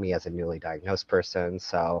adult, me as a newly diagnosed person.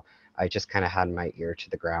 So I just kind of had my ear to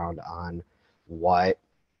the ground on what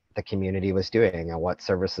the community was doing and what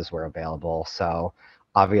services were available. So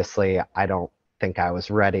obviously, I don't think I was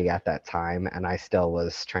ready at that time, and I still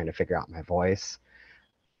was trying to figure out my voice.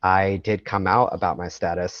 I did come out about my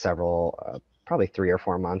status several, probably 3 or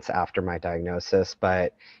 4 months after my diagnosis,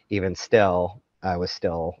 but even still, I was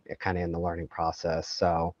still kind of in the learning process.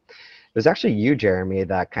 So it was actually you, Jeremy,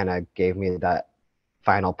 that kind of gave me that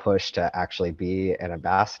final push to actually be an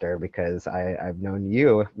ambassador, because I've known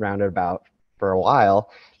you roundabout for a while.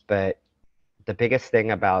 But the biggest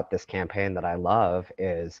thing about this campaign that I love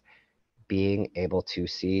is being able to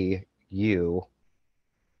see you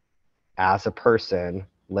as a person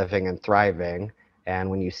living and thriving. And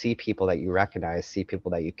when you see people that you recognize, see people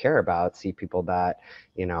that you care about, see people that,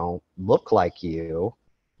 look like you,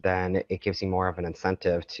 then it gives you more of an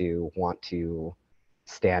incentive to want to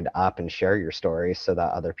stand up and share your story so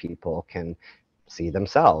that other people can see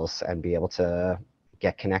themselves and be able to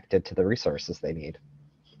get connected to the resources they need.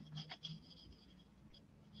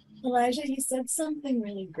 Elijah, you said something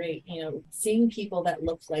really great, seeing people that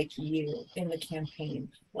look like you in the campaign.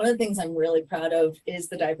 One of the things I'm really proud of is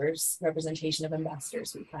the diverse representation of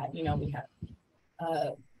ambassadors we've had. We have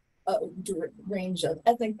a range of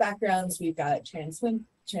ethnic backgrounds. We've got trans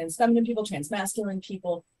feminine people, trans masculine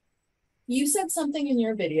people. You said something in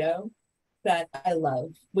your video that I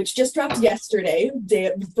love, which just dropped yesterday,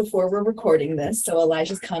 day before we're recording this. So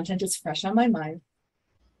Elijah's content is fresh on my mind.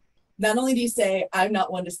 Not only do you say, I'm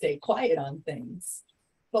not one to stay quiet on things,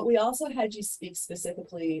 but we also had you speak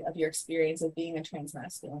specifically of your experience of being a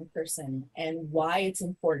transmasculine person and why it's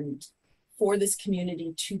important for this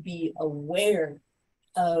community to be aware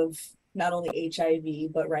of not only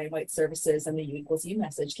HIV, but Ryan White services and the U equals U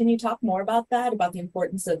message. Can you talk more about that, about the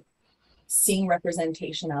importance of seeing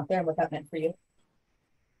representation out there and what that meant for you?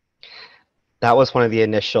 That was one of the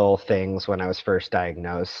initial things when I was first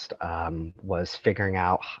diagnosed, was figuring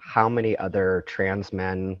out how many other trans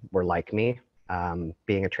men were like me.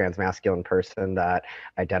 Being a transmasculine person that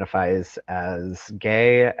identifies as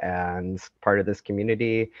gay and part of this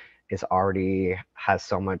community has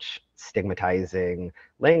so much stigmatizing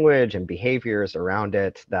language and behaviors around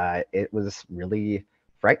it that it was really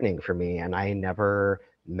frightening for me. And I never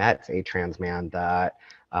met a trans man that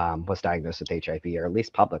was diagnosed with HIV, or at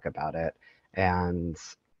least public about it. And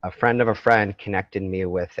a friend of a friend connected me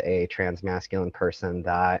with a transmasculine person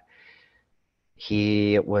that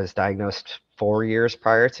he was diagnosed 4 years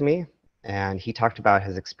prior to me. And he talked about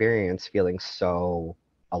his experience feeling so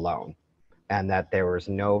alone, and that there was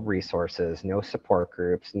no resources, no support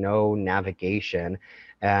groups, no navigation.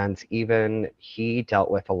 And even he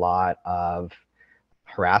dealt with a lot of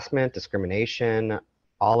harassment, discrimination,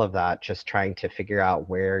 all of that, just trying to figure out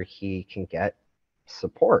where he can get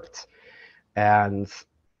support. And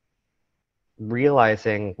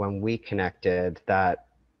realizing when we connected that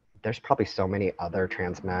there's probably so many other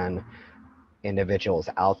trans men individuals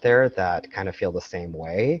out there that kind of feel the same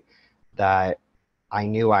way, that I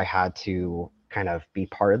knew I had to kind of be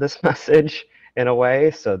part of this message in a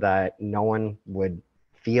way so that no one would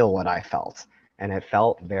feel what I felt. And it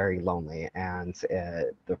felt very lonely. And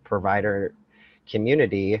the provider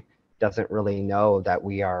community doesn't really know that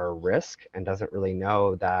we are a risk and doesn't really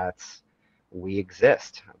know that we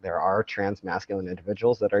exist. There are trans masculine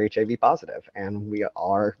individuals that are HIV positive, and we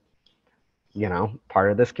are,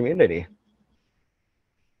 part of this community.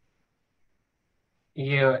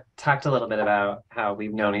 You talked a little bit about how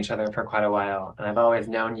we've known each other for quite a while, and I've always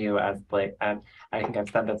known you as and I think I've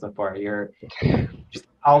said this before, you're just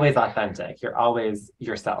always authentic. You're always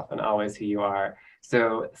yourself and always who you are.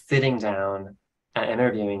 So sitting down and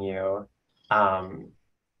interviewing you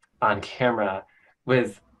on camera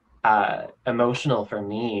was emotional for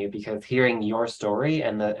me, because hearing your story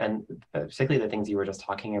and particularly the things you were just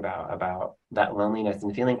talking about that loneliness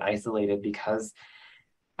and feeling isolated because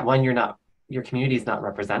one, your community is not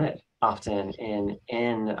represented often in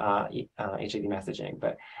HIV messaging,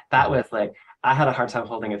 but that was like, I had a hard time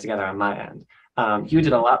holding it together on my end. You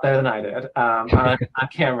did a lot better than I did on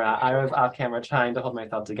camera. I was off camera trying to hold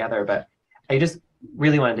myself together, but I just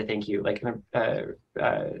really wanted to thank you, like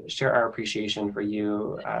share our appreciation for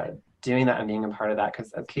you doing that and being a part of that,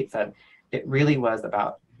 because as Kate said, it really was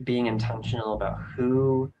about being intentional about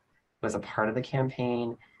who was a part of the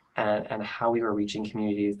campaign and how we were reaching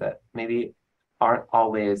communities that maybe aren't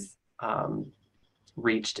always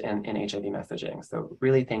reached in HIV messaging. So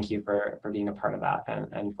really thank you for being a part of that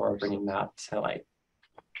and for bringing that to light.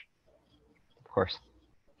 Of course.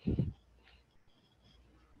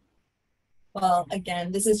 Well,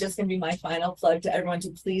 again, this is just going to be my final plug to everyone to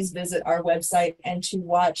please visit our website and to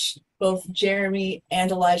watch both Jeremy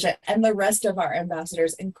and Elijah and the rest of our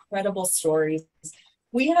ambassadors' incredible stories.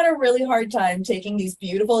 We had a really hard time taking these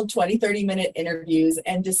beautiful 20-30-minute interviews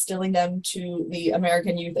and distilling them to the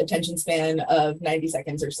American youth attention span of 90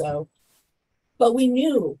 seconds or so. But we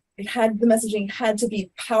knew the messaging had to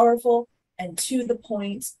be powerful and to the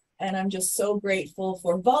point. And I'm just so grateful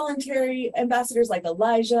for voluntary ambassadors like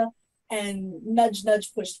Elijah and nudge,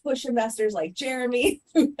 push ambassadors like Jeremy,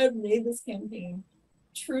 who have made this campaign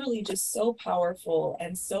truly just so powerful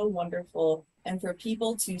and so wonderful. And for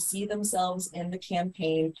people to see themselves in the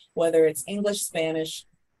campaign, whether it's English, Spanish,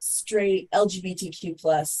 straight,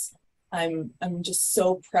 LGBTQ+, I'm just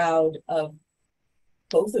so proud of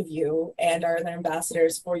both of you and our other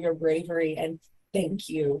ambassadors for your bravery. And thank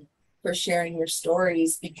you for sharing your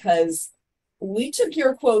stories, because we took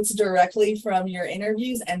your quotes directly from your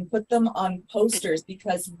interviews and put them on posters,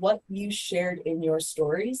 because what you shared in your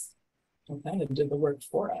stories kind of did the work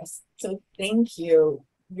for us. So thank you.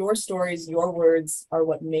 Your stories, your words are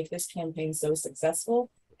what make this campaign so successful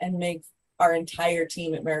and make our entire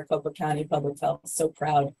team at Maricopa County Public Health so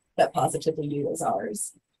proud that Positively You is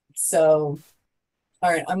ours. So,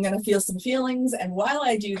 all right, I'm going to feel some feelings. And while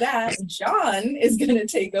I do that, John is going to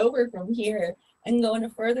take over from here and go into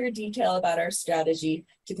further detail about our strategy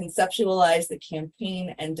to conceptualize the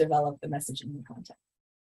campaign and develop the messaging and content.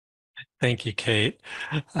 Thank you, Kate.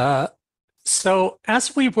 So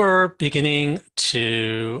as we were beginning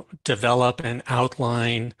to develop and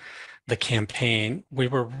outline the campaign, we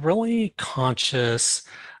were really conscious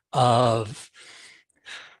of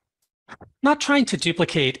not trying to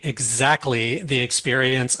duplicate exactly the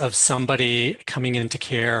experience of somebody coming into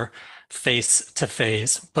care face to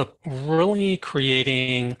face, but really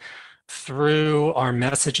creating through our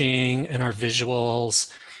messaging and our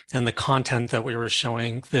visuals and the content that we were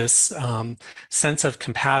showing this sense of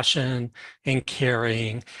compassion and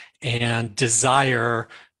caring and desire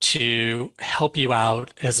to help you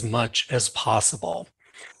out as much as possible.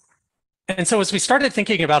 And so as we started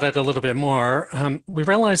thinking about it a little bit more, we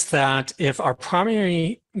realized that if our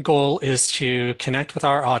primary goal is to connect with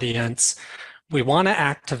our audience, we want to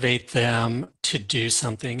activate them to do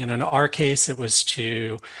something. And in our case, it was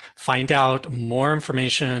to find out more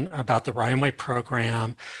information about the Ryan White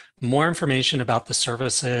program, more information about the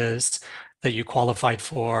services that you qualified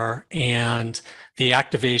for, and the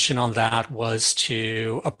activation on that was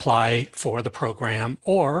to apply for the program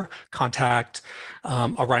or contact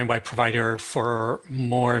a Ryan White provider for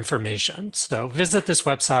more information. So visit this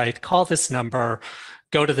website, call this number,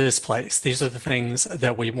 go to this place. These are the things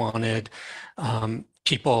that we wanted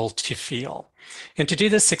people to feel. And to do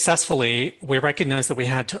this successfully, we recognized that we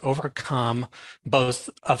had to overcome both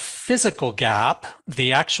a physical gap,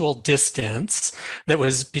 the actual distance that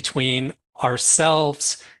was between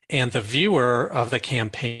ourselves and the viewer of the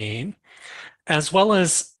campaign, as well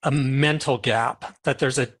as a mental gap, that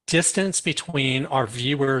there's a distance between our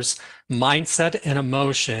viewers' mindset and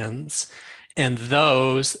emotions and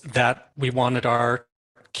those that we wanted our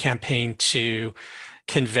campaign to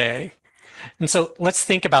convey. And so let's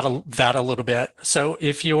think about that a little bit. So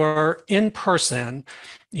if you're in person,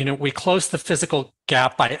 we close the physical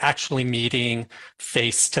gap by actually meeting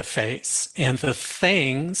face to face. And the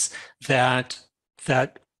things that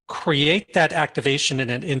create that activation in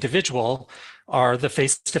an individual are the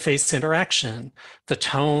face-to-face interaction, the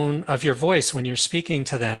tone of your voice when you're speaking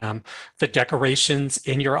to them, the decorations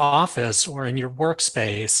in your office or in your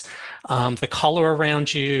workspace, the color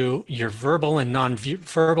around you, your verbal and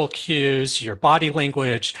non-verbal cues, your body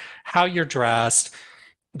language, how you're dressed.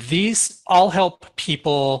 These all help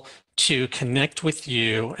people to connect with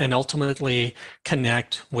you and ultimately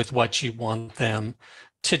connect with what you want them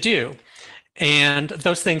to do. And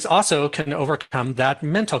those things also can overcome that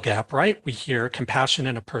mental gap, right? We hear compassion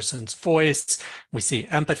in a person's voice, we see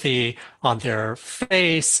empathy on their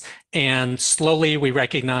face, and slowly we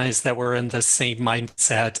recognize that we're in the same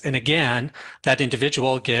mindset. And again, that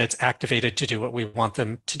individual gets activated to do what we want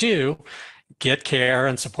them to do, get care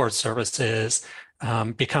and support services,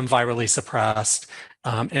 become virally suppressed,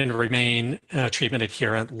 and remain treatment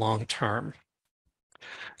adherent long term.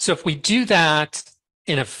 So if we do that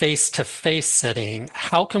in a face-to-face setting,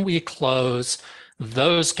 how can we close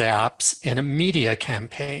those gaps in a media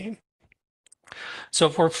campaign? So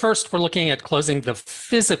if we're looking at closing the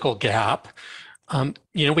physical gap,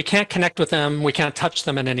 we can't connect with them, we can't touch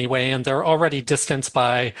them in any way, and they're already distanced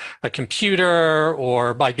by a computer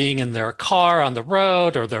or by being in their car on the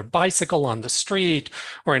road or their bicycle on the street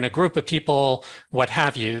or in a group of people, what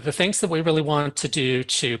have you. The things that we really want to do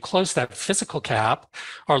to close that physical gap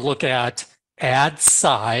are look at ad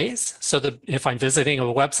size. So that if I'm visiting a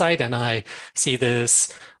website and I see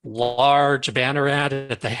this large banner ad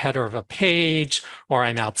at the header of a page, or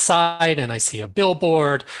I'm outside and I see a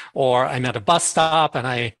billboard, or I'm at a bus stop and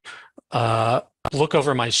I look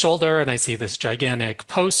over my shoulder and I see this gigantic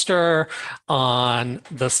poster on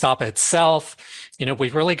the stop itself.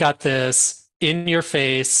 We've really got this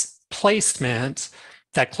in-your-face placement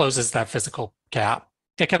that closes that physical gap.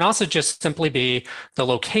 It can also just simply be the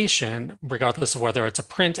location, regardless of whether it's a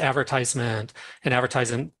print advertisement, an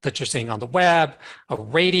advertisement that you're seeing on the web, a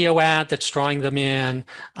radio ad that's drawing them in,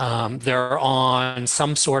 they're on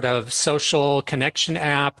some sort of social connection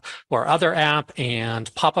app or other app,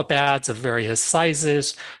 and pop-up ads of various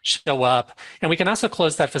sizes show up. And we can also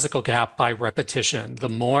close that physical gap by repetition. The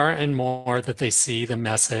more and more that they see the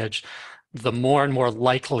message, the more and more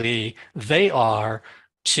likely they are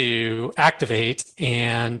to activate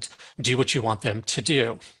and do what you want them to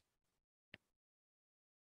do.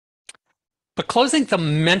 But closing the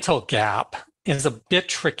mental gap is a bit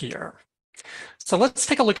trickier. So let's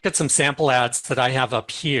take a look at some sample ads that I have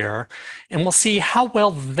up here, and we'll see how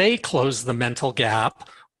well they close the mental gap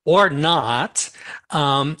or not,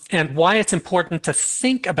 and why it's important to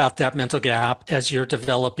think about that mental gap as you're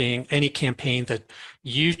developing any campaign that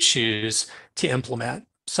you choose to implement.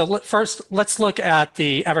 So first, let's look at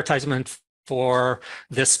the advertisement for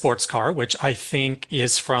this sports car, which I think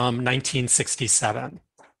is from 1967.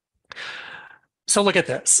 So look at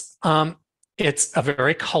this. It's a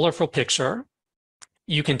very colorful picture.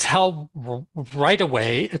 You can tell right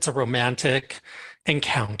away it's a romantic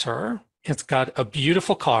encounter. It's got a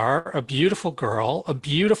beautiful car, a beautiful girl, a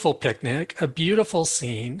beautiful picnic, a beautiful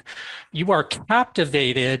scene. You are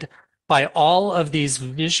captivated by all of these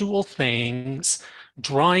visual things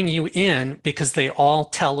drawing you in because they all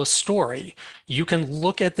tell a story. You can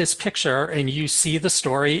look at this picture and you see the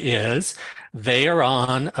story is they are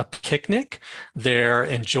on a picnic, they're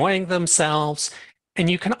enjoying themselves, and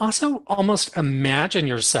you can also almost imagine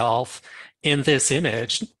yourself in this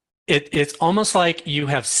image. It's almost like you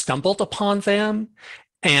have stumbled upon them,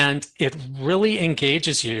 and it really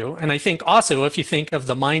engages you. And I think also, if you think of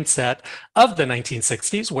the mindset of the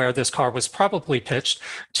 1960s, where this car was probably pitched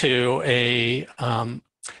to a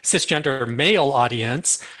cisgender male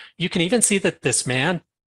audience, you can even see that this man,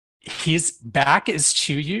 his back is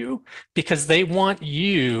to you because they want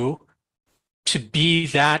you to be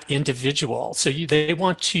that individual. So they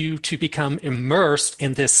want you to become immersed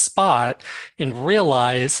in this spot and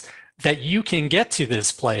realize that you can get to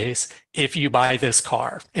this place if you buy this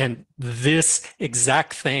car, and this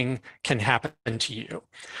exact thing can happen to you.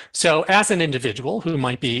 So as an individual who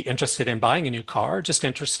might be interested in buying a new car, just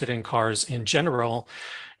interested in cars in general,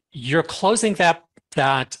 you're closing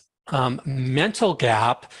that mental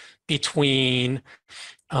gap between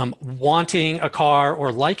wanting a car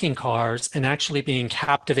or liking cars and actually being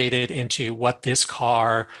captivated into what this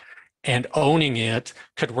car and owning it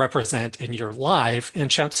could represent in your life. And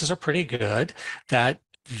chances are pretty good that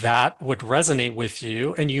that would resonate with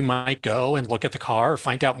you, and you might go and look at the car or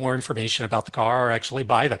find out more information about the car or actually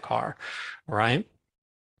buy the car, right?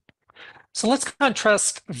 So let's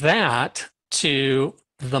contrast that to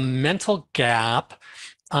the mental gap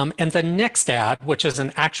and the next ad, which is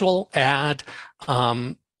an actual ad,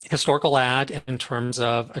 historical ad in terms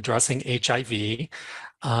of addressing HIV.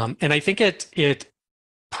 And I think it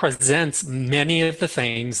presents many of the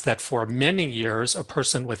things that for many years a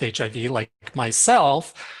person with HIV like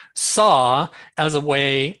myself saw as a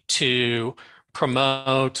way to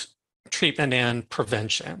promote treatment and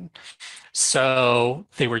prevention. So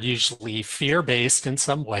they were usually fear-based in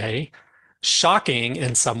some way, shocking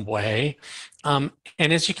in some way. And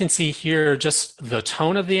as you can see here, just the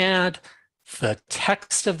tone of the ad, the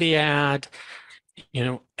text of the ad,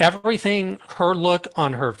 everything, her look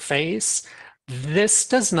on her face, this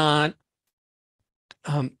does not,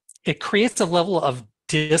 it creates a level of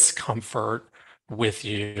discomfort with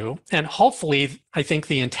you. And hopefully, I think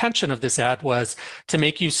the intention of this ad was to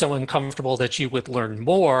make you so uncomfortable that you would learn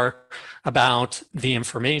more about the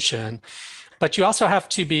information. But you also have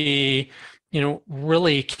to be,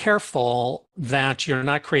 really careful that you're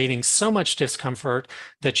not creating so much discomfort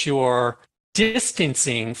that you're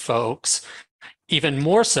distancing folks even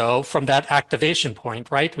more so from that activation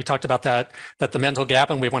point, right? We talked about that the mental gap,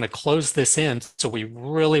 and we want to close this in. So we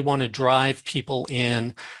really want to drive people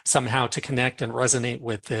in somehow to connect and resonate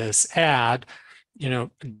with this ad.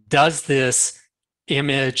 Does this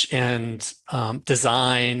image and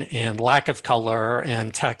design and lack of color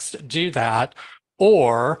and text do that?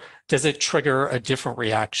 Or does it trigger a different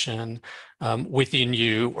reaction within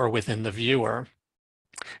you or within the viewer?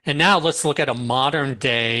 And now let's look at a modern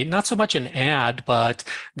day, not so much an ad, but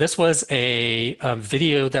this was a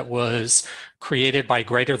video that was created by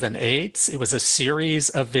Greater Than AIDS. It was a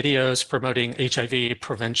series of videos promoting HIV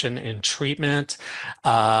prevention and treatment,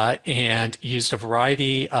 and used a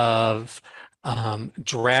variety of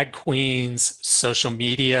drag queens, social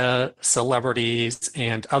media celebrities,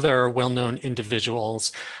 and other well-known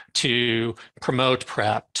individuals to promote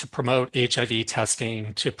PrEP, to promote HIV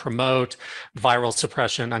testing, to promote viral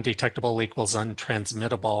suppression, undetectable equals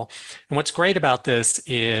untransmittable. And what's great about this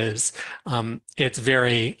is it's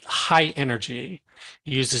very high energy,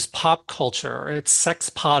 uses pop culture, it's sex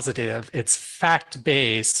positive, it's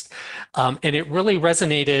fact-based, and it really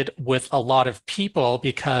resonated with a lot of people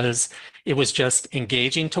because it was just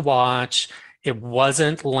engaging to watch. It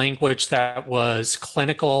wasn't language that was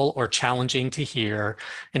clinical or challenging to hear.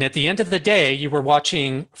 And at the end of the day, you were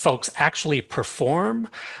watching folks actually perform.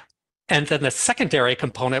 And then the secondary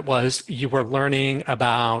component was you were learning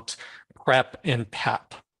about PrEP and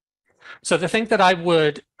PEP. So the thing that I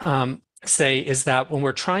would say is that when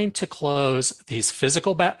we're trying to close these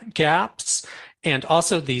physical gaps and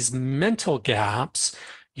also these mental gaps,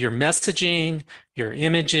 your messaging, your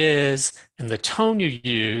images, and the tone you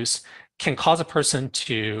use can cause a person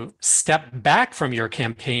to step back from your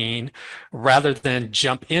campaign rather than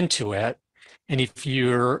jump into it. And if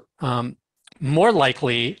you're more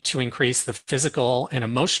likely to increase the physical and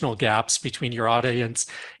emotional gaps between your audience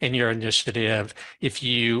and your initiative if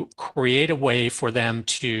you create a way for them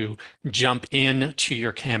to jump into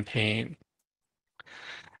your campaign.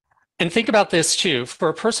 And think about this too. For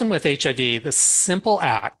a person with HIV, the simple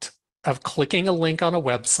act of clicking a link on a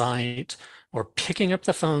website or picking up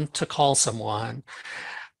the phone to call someone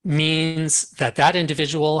means that that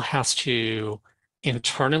individual has to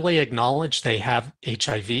internally acknowledge they have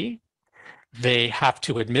HIV. They have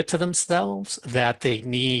to admit to themselves that they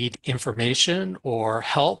need information or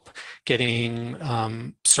help getting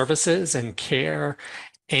services and care.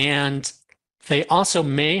 And they also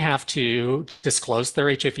may have to disclose their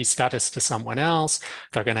HIV status to someone else.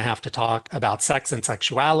 They're going to have to talk about sex and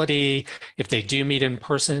sexuality. If they do meet in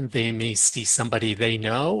person, they may see somebody they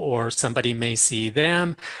know or somebody may see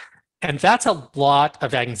them. And that's a lot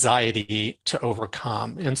of anxiety to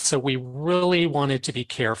overcome. And so we really wanted to be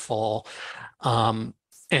careful and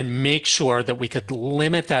make sure that we could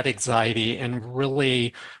limit that anxiety and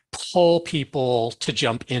really pull people to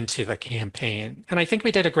jump into the campaign. And I think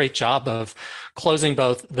we did a great job of closing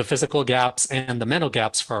both the physical gaps and the mental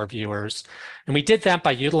gaps for our viewers. And we did that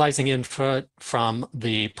by utilizing input from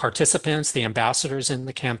the participants, the ambassadors in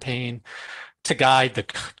the campaign, to guide the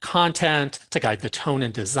content, to guide the tone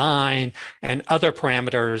and design, and other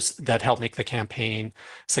parameters that help make the campaign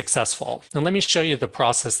successful. And let me show you the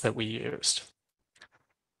process that we used.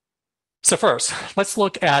 So first, let's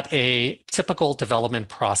look at a typical development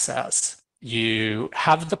process. You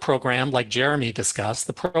have the program, like Jeremy discussed.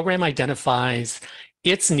 The program identifies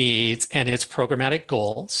its needs and its programmatic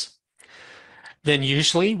goals. Then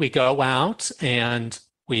usually we go out and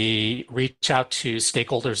we reach out to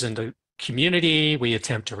stakeholders in the community. We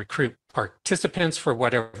attempt to recruit participants for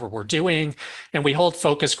whatever we're doing. And we hold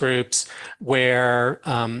focus groups where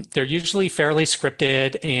they're usually fairly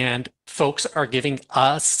scripted and folks are giving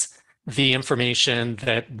us the information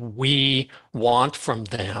that we want from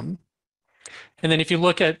them. And then if you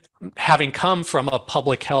look at having come from a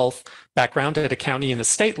public health background at a county and a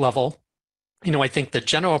state level, I think the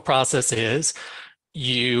general process is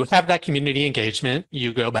you have that community engagement,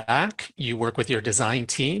 you go back, you work with your design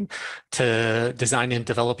team to design and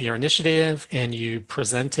develop your initiative, and you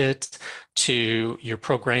present it to your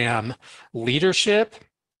program leadership.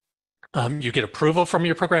 You get approval from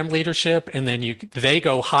your program leadership, and then they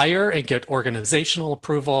go higher and get organizational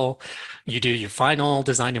approval. You do your final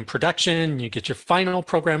design and production, you get your final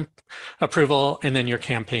program approval, and then your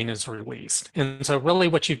campaign is released. And so really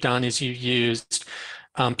what you've done is you used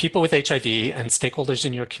people with HIV and stakeholders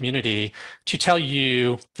in your community to tell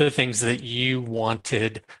you the things that you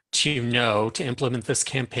wanted to know to implement this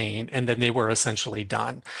campaign, and then they were essentially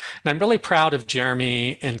done. And I'm really proud of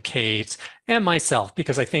Jeremy and Kate and myself,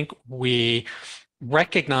 because I think we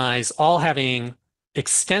recognize, all having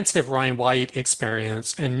extensive Ryan White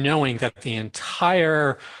experience and knowing that the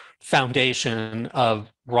entire foundation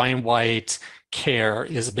of Ryan White care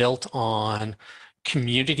is built on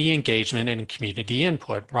community engagement and community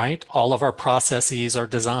input, right? All of our processes are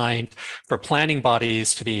designed for planning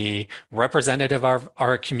bodies to be representative of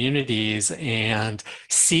our communities and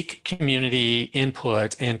seek community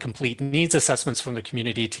input and complete needs assessments from the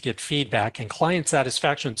community to get feedback, and client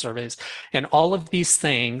satisfaction surveys, and all of these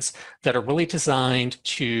things that are really designed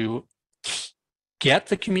to get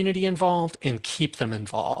the community involved and keep them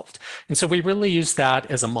involved. And so we really use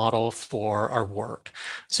that as a model for our work.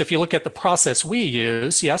 So if you look at the process we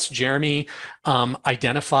use, yes, Jeremy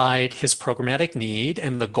identified his programmatic need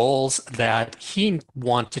and the goals that he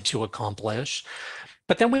wanted to accomplish.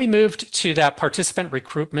 But then we moved to that participant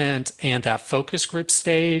recruitment and that focus group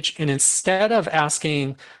stage. And instead of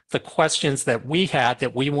asking the questions that we had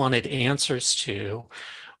that we wanted answers to,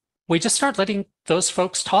 we just started letting those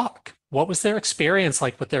folks talk. What was their experience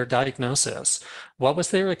like with their diagnosis? What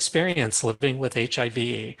was their experience living with HIV?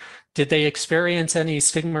 Did they experience any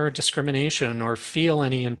stigma or discrimination or feel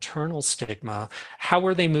any internal stigma? How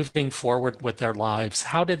were they moving forward with their lives?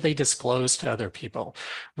 How did they disclose to other people?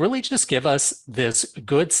 Really just give us this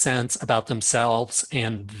good sense about themselves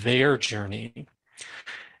and their journey.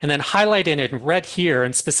 And then highlighted in red here,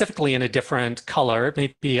 and specifically in a different color,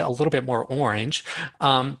 maybe a little bit more orange,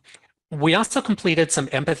 we also completed some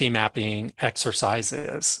empathy mapping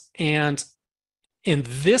exercises. And in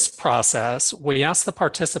this process, we asked the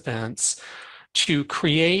participants to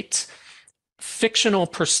create fictional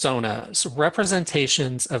personas,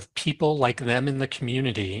 representations of people like them in the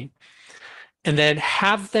community, and then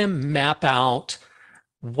have them map out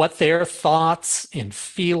what their thoughts and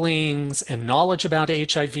feelings and knowledge about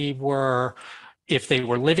HIV were. If they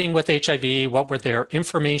were living with HIV, what were their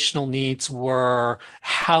informational needs were,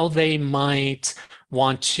 how they might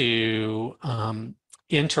want to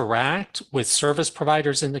interact with service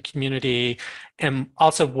providers in the community, and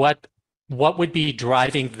also what would be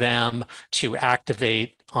driving them to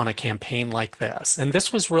activate on a campaign like this. And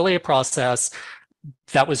this was really a process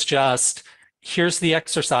that was just, here's the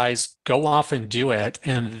exercise, go off and do it.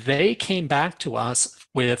 And they came back to us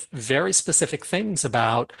with very specific things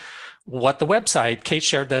about what the website, Kate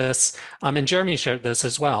shared this, and Jeremy shared this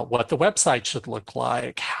as well, what the website should look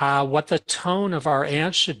like, what the tone of our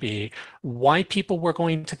ads should be, why people were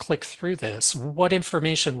going to click through this, what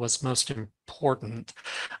information was most important,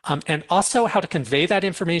 and also how to convey that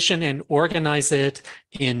information and organize it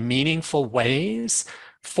in meaningful ways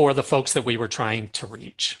for the folks that we were trying to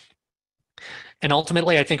reach. And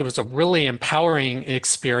ultimately, I think it was a really empowering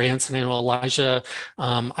experience. And I know, Elijah,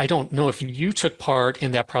 I don't know if you took part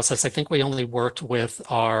in that process. I think we only worked with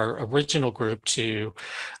our original group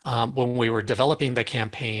when we were developing the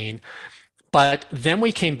campaign. But then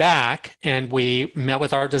we came back and we met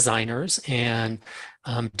with our designers and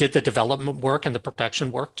did the development work and the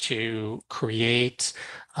production work to create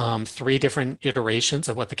 3 different iterations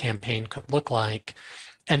of what the campaign could look like.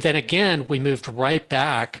 And then again, we moved right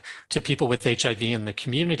back to people with HIV in the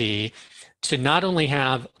community to not only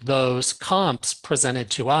have those comps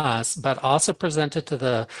presented to us, but also presented to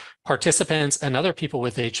the participants and other people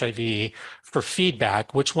with HIV for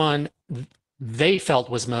feedback, which one they felt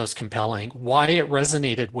was most compelling, why it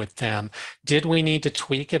resonated with them. Did we need to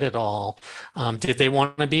tweak it at all? Did they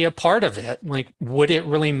want to be a part of it? Like, would it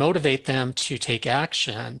really motivate them to take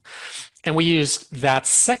action? And we used that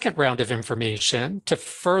second round of information to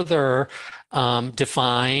further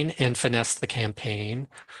define and finesse the campaign,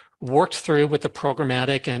 worked through with the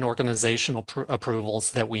programmatic and organizational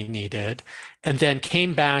approvals that we needed, and then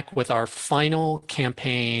came back with our final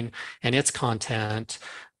campaign and its content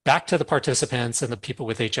back to the participants and the people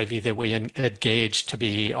with HIV that we engaged to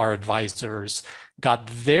be our advisors, got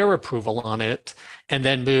their approval on it, and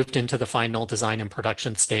then moved into the final design and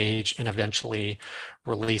production stage and eventually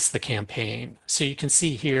released the campaign. So you can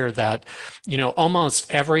see here that, you know,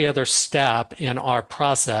 almost every other step in our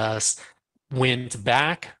process went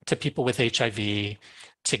back to people with HIV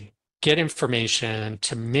to get information,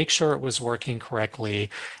 to make sure it was working correctly,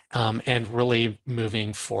 and really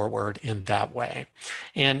moving forward in that way.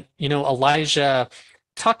 And, Elijah,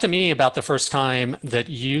 talk to me about the first time that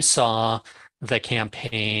you saw the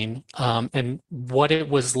campaign, and what it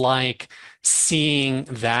was like seeing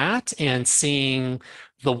that and seeing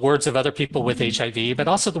the words of other people with HIV, but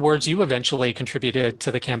also the words you eventually contributed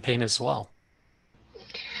to the campaign as well.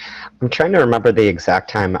 I'm trying to remember the exact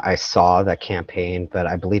time I saw the campaign, but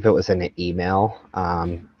I believe it was in an email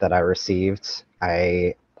that I received.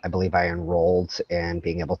 I believe I enrolled in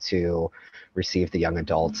being able to receive the young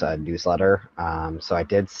adult newsletter. So I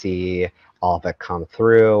did see all of it come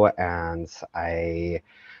through, and I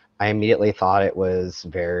immediately thought it was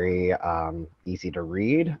very easy to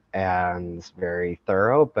read and very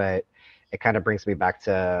thorough, but it kind of brings me back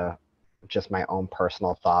to just my own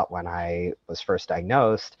personal thought when I was first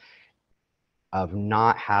diagnosed, of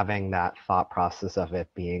not having that thought process of it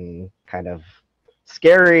being kind of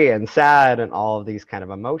scary and sad and all of these kind of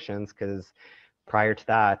emotions, because prior to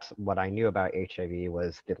that, what I knew about HIV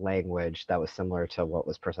was the language that was similar to what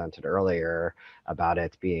was presented earlier about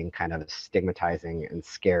it being kind of stigmatizing and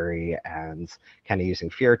scary and kind of using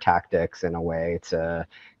fear tactics in a way to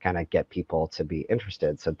kind of get people to be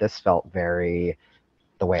interested. So this felt very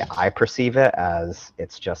the way I perceive it, as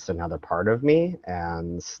it's just another part of me,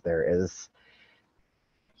 and there is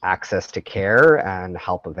access to care and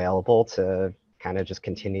help available to kind of just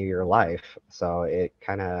continue your life. So it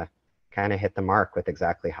kind of hit the mark with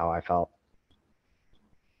exactly how I felt.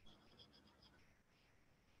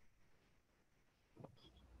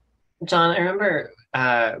 John, I remember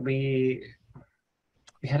we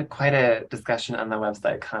had quite a discussion on the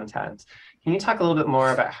website content. Can you talk a little bit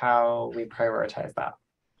more about how we prioritize that?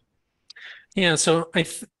 Yeah, so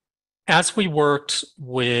as we worked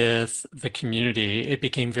with the community, it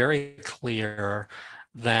became very clear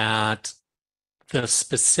that the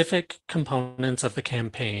specific components of the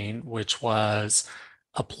campaign, which was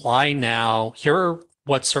apply now, here are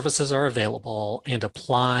what services are available, and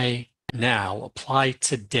apply now, apply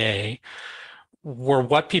today, were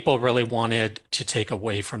what people really wanted to take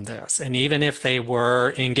away from this. And even if they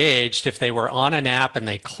were engaged, if they were on an app and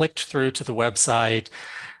they clicked through to the website,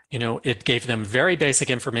 it gave them very basic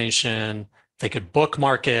information. They could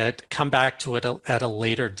bookmark it, come back to it at a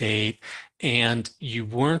later date, and you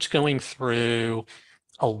weren't going through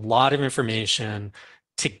a lot of information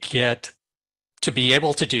to be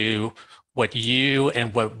able to do what you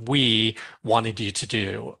and what we wanted you to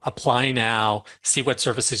do. Apply now, see what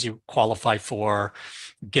services you qualify for,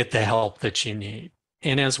 get the help that you need.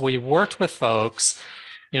 And as we worked with folks,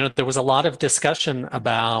 there was a lot of discussion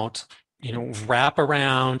about wrap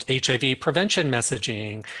around HIV prevention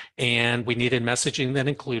messaging, and we needed messaging that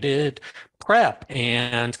included PrEP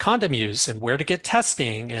and condom use and where to get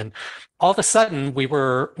testing. And all of a sudden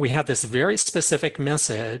we had this very specific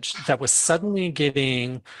message that was suddenly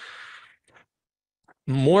getting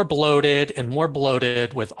more bloated and more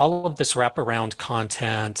bloated with all of this wraparound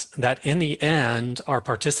content that in the end, our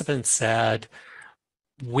participants said,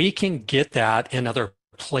 we can get that in other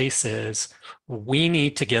places. We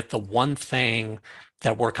need to get the one thing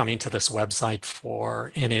that we're coming to this website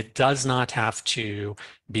for. And it does not have to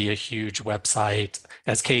be a huge website.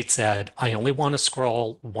 As Kate said, I only want to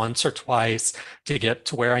scroll once or twice to get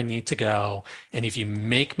to where I need to go. And if you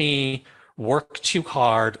make me work too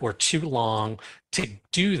hard or too long to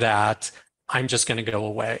do that, I'm just going to go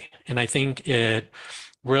away. And I think it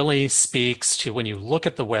really speaks to, when you look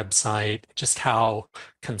at the website, just how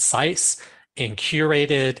concise and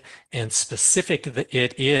curated and specific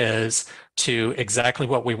it is to exactly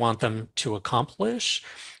what we want them to accomplish,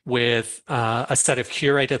 with a set of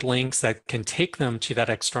curated links that can take them to that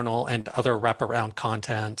external and other wraparound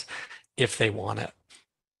content if they want it.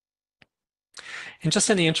 And just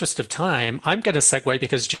in the interest of time, I'm going to segue,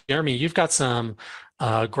 because Jeremy, you've got some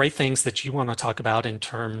great things that you want to talk about in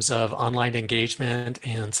terms of online engagement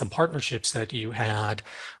and some partnerships that you had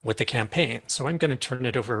with the campaign. So I'm going to turn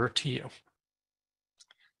it over to you.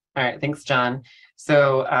 All right, thanks, John.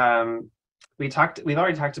 So we've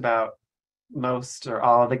already talked about most or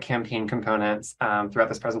all of the campaign components throughout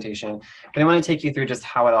this presentation, but I want to take you through just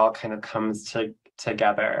how it all kind of comes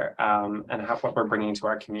together and what we're bringing to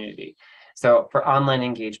our community. So for online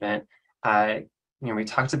engagement, we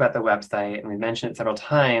talked about the website and we mentioned it several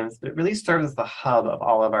times, but it really serves as the hub of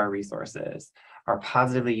all of our resources: our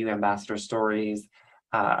Positively You Ambassador stories,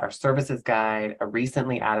 our services guide, a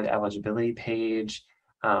recently added eligibility page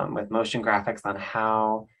with motion graphics on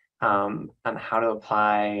how to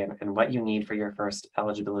apply and what you need for your first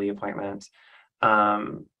eligibility appointment,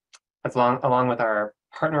 along with our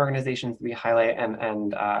partner organizations we highlight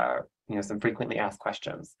and some frequently asked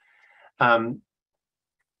questions.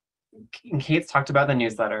 Kate's talked about the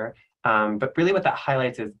newsletter, but really what that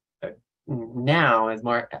highlights is now is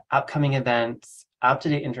more upcoming events,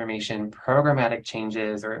 up-to-date information, programmatic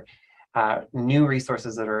changes, or new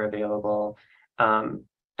resources that are available. And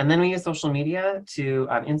then we use social media to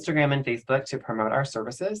Instagram and Facebook to promote our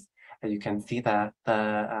services. As you can see the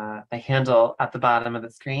handle at the bottom of the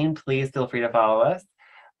screen. Please feel free to follow us.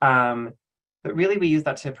 But really, we use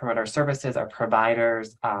that to promote our services, our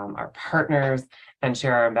providers, our partners, and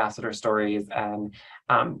share our ambassador stories. And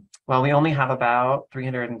while we only have about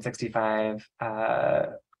 365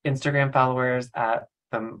 Instagram followers at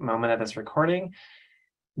the moment of this recording,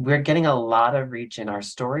 we're getting a lot of reach in our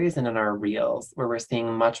stories and in our reels, where we're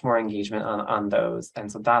seeing much more engagement on those.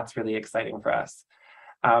 And so that's really exciting for us.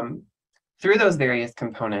 Through those various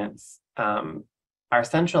components, our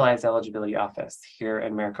centralized eligibility office here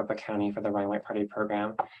in Maricopa County for the Ryan White Party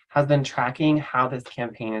program has been tracking how this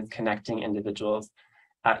campaign is connecting individuals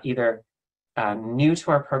either new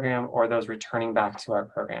to our program or those returning back to our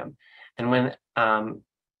program. And when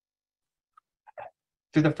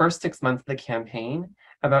through the first 6 months of the campaign,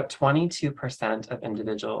 about 22% of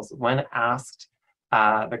individuals, when asked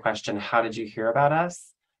the question, how did you hear about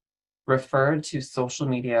us, referred to social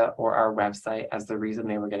media or our website as the reason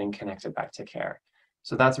they were getting connected back to care.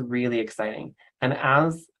 So that's really exciting. And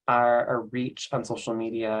as our reach on social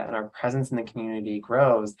media and our presence in the community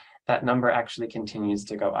grows, that number actually continues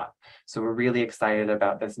to go up. So we're really excited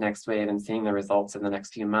about this next wave and seeing the results in the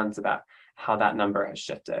next few months about how that number has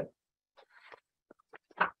shifted.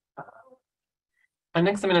 And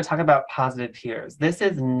next, I'm going to talk about positive peers. This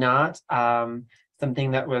is not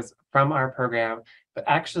something that was from our program, but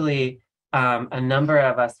actually a number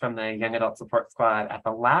of us from the Young Adult Support Squad at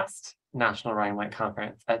the last National Ryan White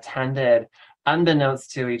Conference attended,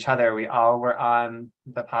 unbeknownst to each other. We all were on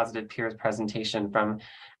the Positive Peers presentation from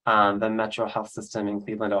the Metro Health System in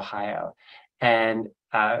Cleveland, Ohio. And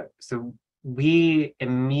so we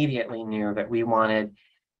immediately knew that we wanted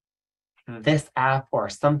this app or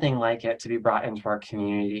something like it to be brought into our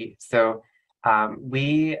community. So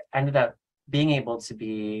we ended up being able to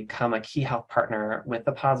become a key health partner with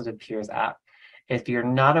the Positive Peers app. If you're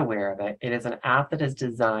not aware of it, it is an app that is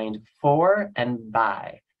designed for and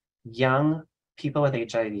by young people with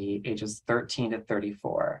HIV ages 13 to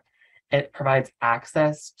 34. It provides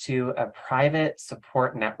access to a private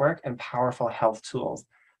support network and powerful health tools,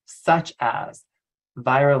 such as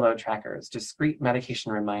viral load trackers, discrete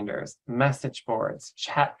medication reminders, message boards,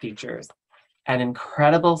 chat features, an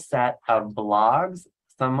incredible set of blogs,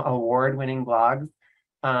 some award-winning blogs,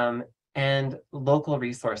 and local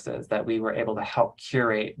resources that we were able to help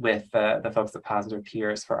curate with the folks at Positive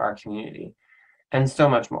Peers for our community, and so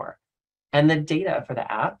much more. And the data for the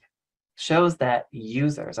app shows that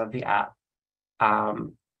users of the app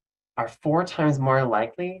are 4 times more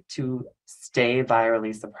likely to stay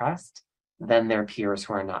virally suppressed than their peers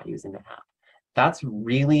who are not using the app. That's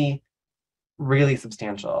really, really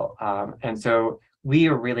substantial. And so we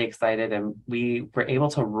are really excited, and we were able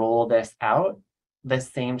to roll this out the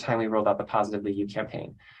same time we rolled out the Positively You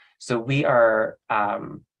campaign. So we are,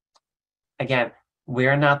 again,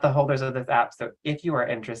 we're not the holders of this app. So if you are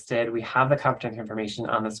interested, we have the contact information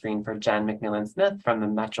on the screen for Jen McMillan-Smith from the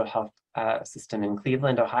Metro Health System in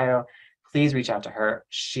Cleveland, Ohio. Please reach out to her.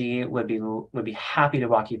 She would be happy to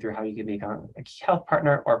walk you through how you can become a key health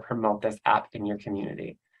partner or promote this app in your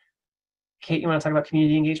community. Kate, you want to talk about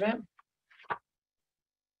community engagement? I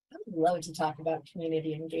would love to talk about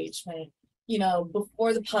community engagement. You know,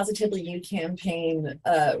 before the Positively You campaign,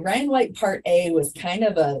 Ryan White Part A was kind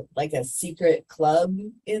of a secret club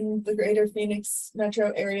in the greater Phoenix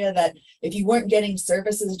metro area that if you weren't getting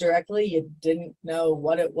services directly, you didn't know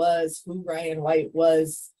what it was, who Ryan White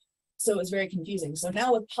was. So it was very confusing. So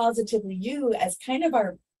now with Positively You as kind of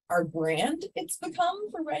our brand, it's become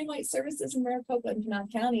for Ryan White services in Maricopa and Pinal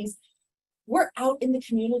counties, we're out in the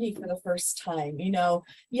community for the first time. You know,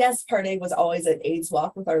 yes, Part A was always at AIDS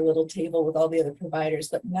Walk with our little table with all the other providers,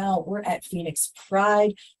 but now we're at Phoenix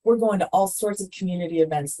Pride. We're going to all sorts of community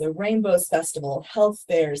events, the Rainbows Festival, health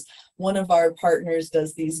fairs. One of our partners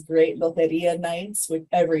does these great loteria nights with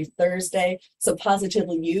every Thursday. So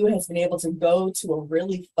Positively You has been able to go to a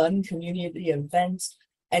really fun community event.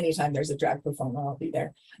 Anytime there's a drag performer, I'll be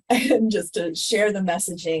there. And just to share the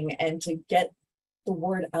messaging and to get the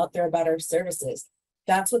word out there about our services.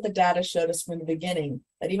 That's what the data showed us from the beginning,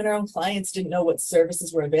 that even our own clients didn't know what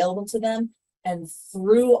services were available to them. And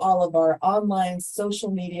through all of our online,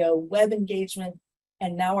 social media, web engagement,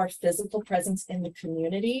 and now our physical presence in the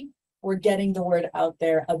community, we're getting the word out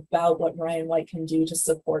there about what Ryan White can do to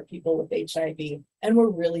support people with HIV. And we're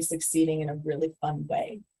really succeeding in a really fun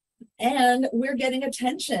way. And we're getting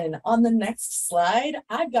attention. On the next slide,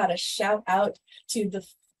 I've got a shout out to the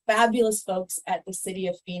fabulous folks at the City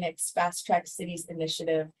of Phoenix Fast Track Cities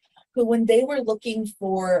Initiative, who when they were looking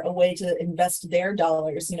for a way to invest their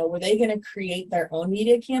dollars, were they going to create their own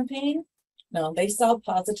media campaign? No, they saw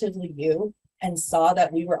Positively You and saw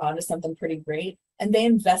that we were onto something pretty great, and they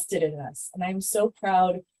invested in us. And I'm so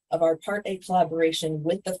proud of our Part A collaboration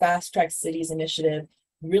with the Fast Track Cities Initiative,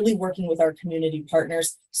 really working with our community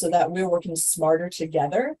partners so that we're working smarter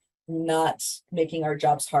together, not making our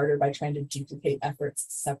jobs harder by trying to duplicate efforts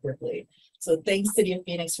separately. So thanks, City of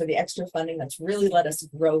Phoenix, for the extra funding that's really let us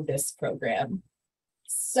grow this program.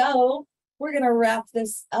 So we're going to wrap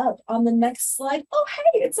this up on the next slide. Oh,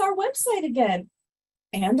 hey, it's our website again.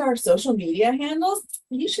 And our social media handles.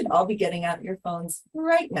 You should all be getting out your phones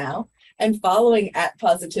right now and following at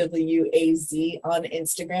Positively You AZ on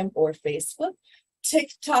Instagram or Facebook.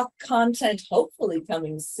 TikTok content hopefully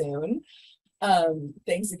coming soon.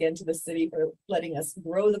 Thanks again to the city for letting us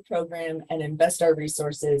grow the program and invest our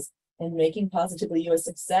resources in making Positively You a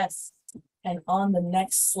success. And on the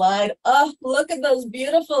next slide, oh, look at those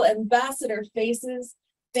beautiful ambassador faces.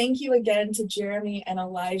 Thank you again to Jeremy and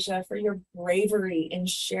Elijah for your bravery in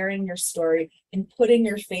sharing your story and putting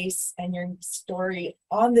your face and your story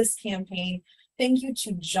on this campaign. Thank you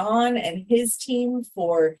to John and his team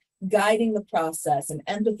for guiding the process and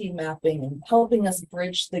empathy mapping and helping us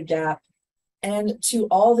bridge the gap. And to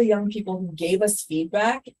all the young people who gave us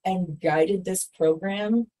feedback and guided this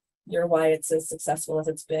program, you're why it's as successful as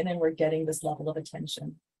it's been, and we're getting this level of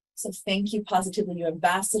attention. So thank you, Positively You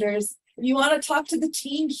ambassadors. If you want to talk to the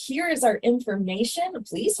team, here is our information.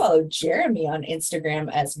 Please follow Jeremy on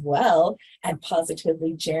Instagram as well at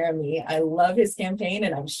Positively Jeremy. I love his campaign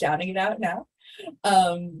and I'm shouting it out now.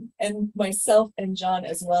 And myself and John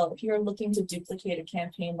as well. If you're looking to duplicate a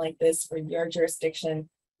campaign like this for your jurisdiction,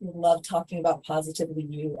 we love talking about Positively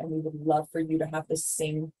You, and we would love for you to have the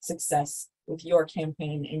same success with your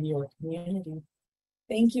campaign in your community.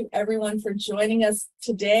 Thank you everyone for joining us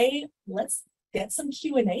today. Let's get some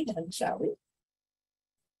Q&A done, shall we?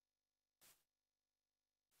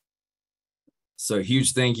 So a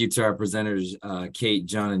huge thank you to our presenters, Kate,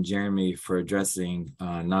 John, and Jeremy, for addressing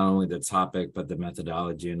not only the topic, but the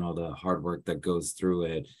methodology and all the hard work that goes through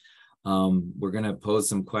it. We're going to pose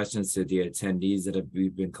some questions to the attendees that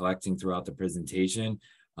we've been collecting throughout the presentation.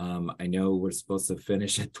 I know we're supposed to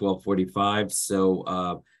finish at 12:45,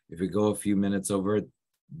 so if we go a few minutes over,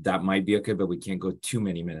 that might be okay, but we can't go too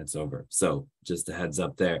many minutes over. So just a heads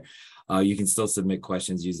up there. You can still submit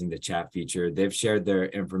questions using the chat feature. They've shared their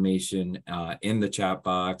information in the chat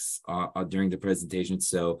box during the presentation.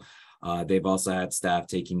 So they've also had staff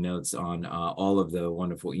taking notes on all of the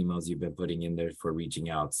wonderful emails you've been putting in there for reaching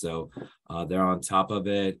out. So they're on top of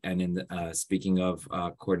it. And in speaking of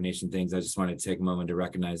coordination things, I just want to take a moment to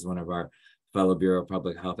recognize one of our fellow Bureau of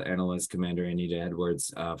Public Health analysts, Commander Anita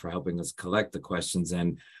Edwards, for helping us collect the questions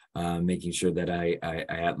and making sure that I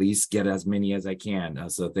at least get as many as I can.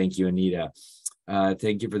 So thank you, Anita.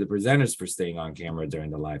 Thank you for the presenters for staying on camera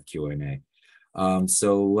during the live Q&A.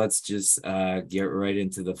 So let's just get right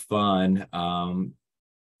into the fun.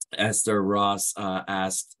 Esther Ross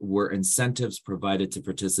asked, were incentives provided to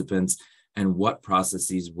participants, and what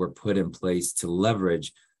processes were put in place to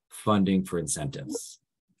leverage funding for incentives?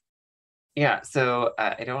 Yeah, so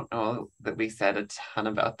I don't know that we said a ton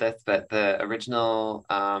about this, but the original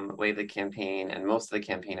way the campaign and most of the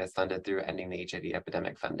campaign is funded through ending the HIV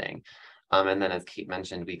epidemic funding. And then as Kate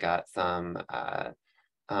mentioned, we got some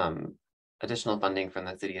additional funding from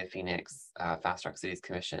the City of Phoenix Fast Track Cities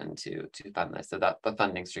Commission to fund this. So that the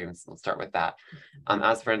funding streams, we'll start with that.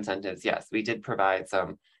 As for incentives, yes, we did provide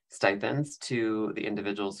some stipends to the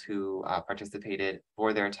individuals who participated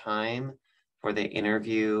for their time, for the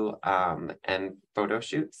interview and photo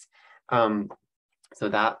shoots. So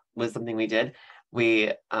that was something we did.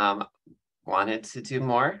 We wanted to do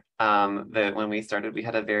more. When we started, we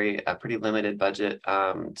had a pretty limited budget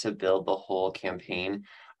to build the whole campaign.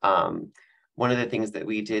 One of the things that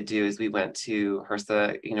we did do is we went to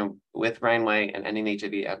HRSA, with Ryan White and ending the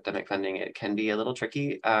HIV epidemic funding, it can be a little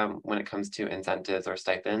tricky when it comes to incentives or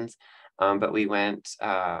stipends. But we went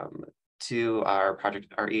to our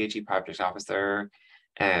EHE project officer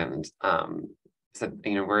and said,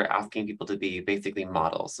 we're asking people to be basically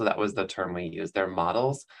models. So that was the term we used. They're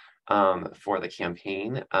models for the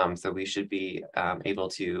campaign. So we should be able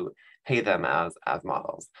to pay them as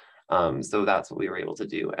models. So that's what we were able to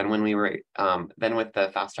do. And when we were, then with the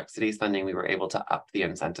Fast Track Cities funding, we were able to up the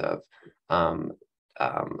incentive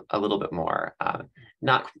a little bit more.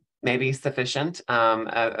 Not maybe sufficient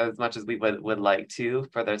as much as we would like to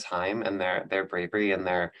for their time and their bravery and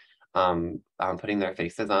their putting their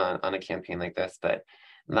faces on a campaign like this, but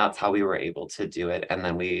that's how we were able to do it. And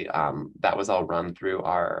then we that was all run through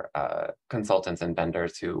our consultants and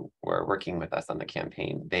vendors who were working with us on the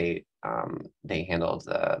campaign. They handled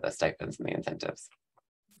the stipends and the incentives.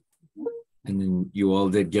 And then you all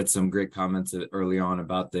did get some great comments early on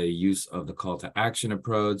about the use of the call to action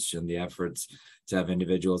approach and the efforts to have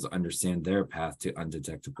individuals understand their path to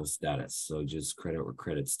undetectable status. So just credit where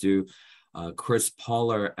credit's due. Chris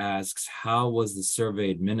Poller asks, how was the survey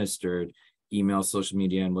administered? Email, social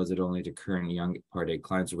media, and was it only to current young Part A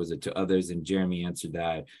clients or was it to others? And Jeremy answered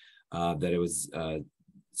that it was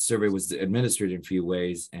survey was administered in a few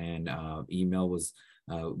ways, and email was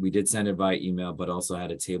we did send it by email, but also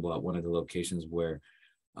had a table at one of the locations where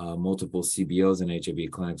multiple CBOs and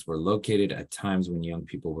HIV clinics were located at times when young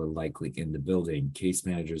people were likely in the building. Case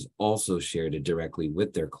managers also shared it directly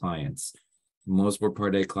with their clients. Most were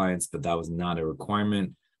Part A clients, but that was not a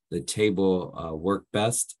requirement. The table worked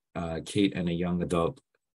best. Kate and a young adult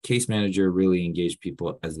case manager really engaged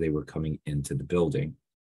people as they were coming into the building.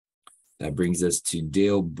 That brings us to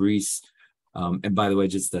Dale Brees. And by the way,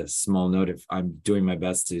 just a small note, if I'm doing my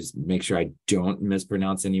best to make sure I don't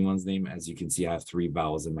mispronounce anyone's name. As you can see, I have 3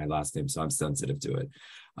 vowels in my last name, so I'm sensitive to it.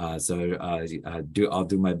 I'll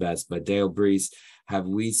do my best. But Dale Brees, have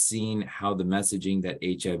we seen how the messaging that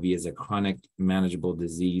HIV is a chronic manageable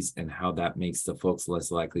disease and how that makes the folks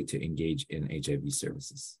less likely to engage in HIV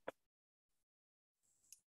services?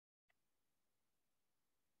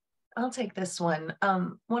 I'll take this one.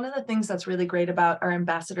 One of the things that's really great about our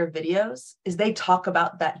ambassador videos is they talk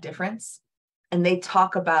about that difference, and they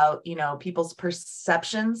talk about, you know, people's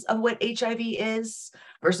perceptions of what HIV is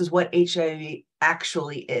versus what HIV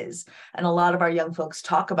actually is. And a lot of our young folks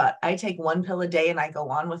talk about, I take 1 pill a day and I go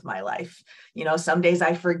on with my life. You know, some days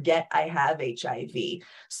I forget I have HIV.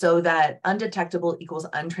 So that undetectable equals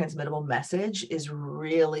untransmittable message is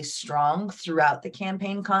really strong throughout the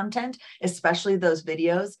campaign content, especially those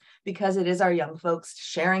videos, because it is our young folks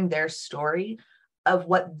sharing their story of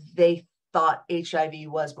what they thought HIV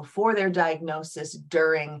was before their diagnosis,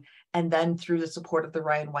 during, and then through the support of the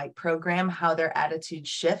Ryan White program, how their attitudes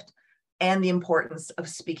shift, and the importance of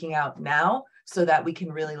speaking out now so that we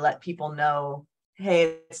can really let people know,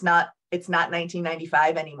 hey, it's not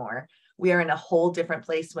 1995 anymore. We are in a whole different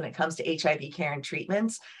place when it comes to HIV care and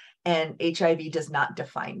treatments, and HIV does not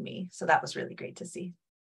define me. So that was really great to see.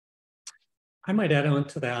 I might add on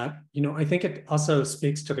to that. You know, I think it also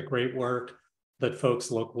speaks to the great work that folks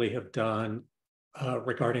locally have done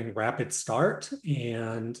regarding Rapid Start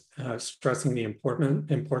and stressing the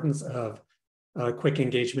importance of quick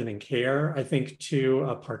engagement and care. I think to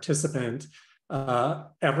a participant,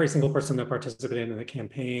 every single person that participated in the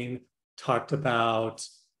campaign talked about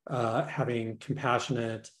having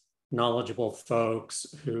compassionate, knowledgeable folks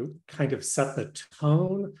who kind of set the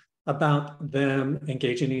tone about them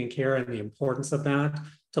engaging in care and the importance of that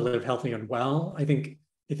to live healthy and well. I think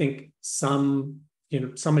some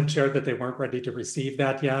had shared that they weren't ready to receive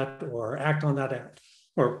that yet or act on that,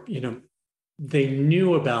 or, you know, they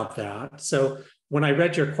knew about that. So when I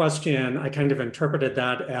read your question, I kind of interpreted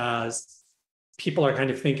that as people are kind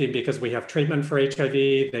of thinking because we have treatment for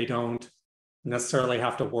HIV, they don't necessarily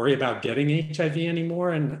have to worry about getting HIV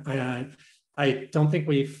anymore. And I don't think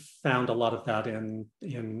we've found a lot of that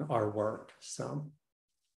in our work. So.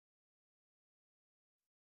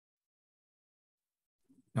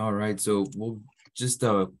 All right, so we'll just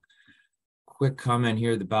a quick comment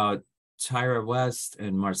here about Tyra West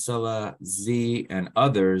and Marcella Z and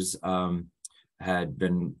others had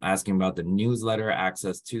been asking about the newsletter,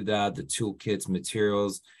 access to that, the toolkits,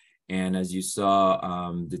 materials. And as you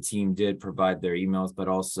saw, the team did provide their emails, but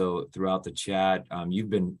also throughout the chat, the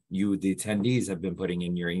attendees have been putting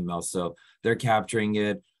in your emails. So they're capturing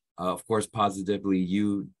it. Of course,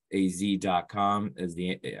 positivelyuaz.com is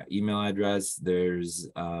the email address. There's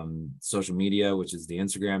social media, which is the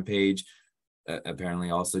Instagram page.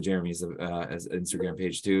 Apparently also Jeremy's Instagram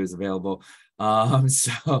page too is available.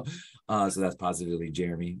 So that's positively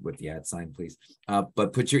Jeremy with the @ please.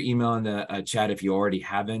 But put your email in the chat if you already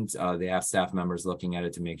haven't. They have staff members looking at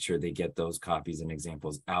it to make sure they get those copies and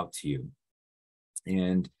examples out to you.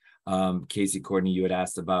 And Casey Courtney, you had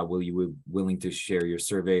asked about willing to share your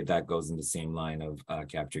survey. That goes in the same line of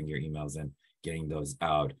capturing your emails and getting those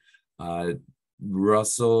out.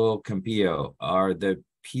 Russell Campillo, are the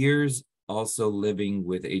peers also living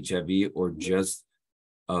with HIV or just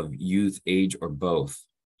of youth, age, or both?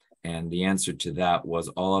 And the answer to that was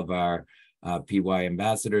all of our PY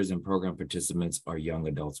ambassadors and program participants are young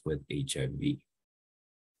adults with HIV.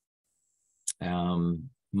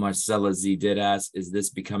 Marcella Z did ask, is this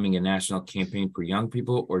becoming a national campaign for young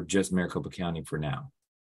people or just Maricopa County for now?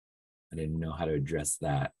 I didn't know how to address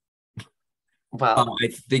that. Well, I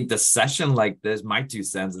think the session like this, my 2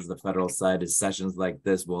 cents is the federal side, is sessions like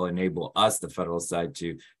this will enable us, the federal side,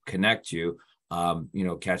 to connect you,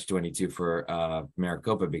 catch 22 for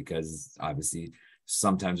Maricopa, because obviously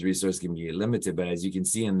sometimes resources can be limited, but as you can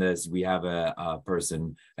see in this, we have a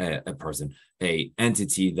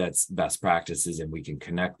entity that's best practices, and we can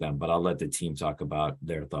connect them. But I'll let the team talk about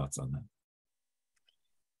their thoughts on that.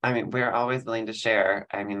 I mean, we're always willing to share.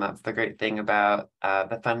 I mean, that's the great thing about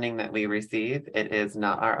the funding that we receive. It is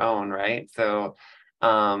not our own, right? So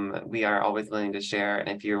we are always willing to share. And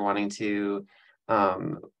if you're wanting to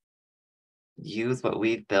use what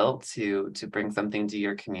we've built to bring something to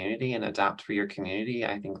your community and adapt for your community,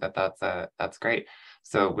 I think that that's great.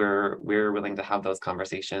 So we're willing to have those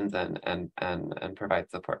conversations and provide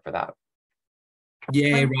support for that.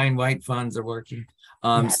 Yay, Ryan White funds are working.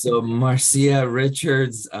 So Marcia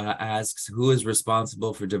Richards asks, who is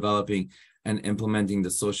responsible for developing and implementing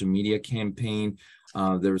the social media campaign?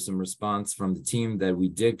 There was some response from the team that we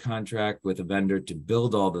did contract with a vendor to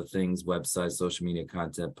build all the things, websites, social media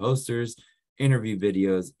content, posters, interview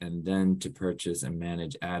videos, and then to purchase and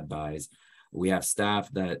manage ad buys. We have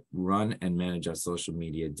staff that run and manage our social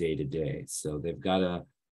media day to day. So they've got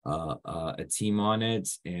a team on it.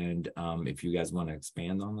 And if you guys want to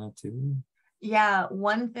expand on that too. Yeah,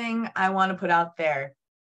 one thing I want to put out there,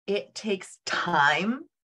 it takes time,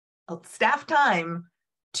 staff time,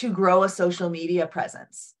 to grow a social media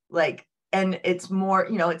presence. And it's more,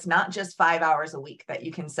 it's not just 5 hours a week that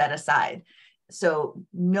you can set aside. So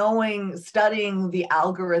studying the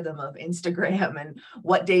algorithm of Instagram and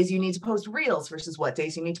what days you need to post reels versus what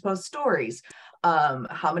days you need to post stories,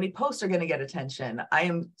 how many posts are going to get attention. I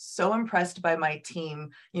am so impressed by my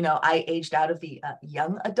team. I aged out of the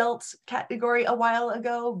young adults category a while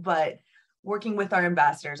ago, but working with our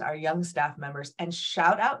ambassadors, our young staff members, and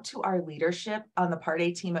shout out to our leadership on the Part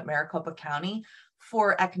A team at Maricopa County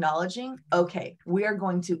for acknowledging, okay, we are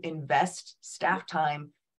going to invest staff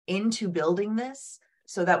time into building this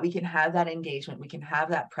so that we can have that engagement, we can have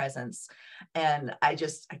that presence. And I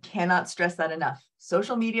cannot stress that enough.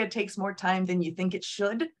 Social media takes more time than you think it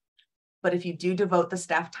should, but if you do devote the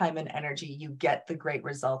staff time and energy, you get the great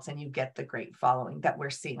results and you get the great following that we're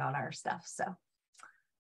seeing on our stuff. So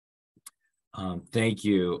thank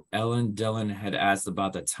you. Ellen Dillon had asked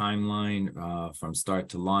about the timeline from start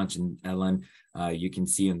to launch, and Ellen, you can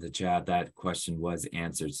see in the chat that question was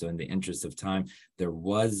answered. So in the interest of time, there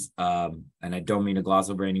was, and I don't mean to gloss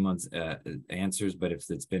over anyone's answers, but if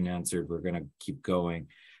it's been answered, we're going to keep going.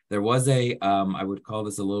 There was I would call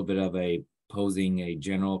this a little bit of posing a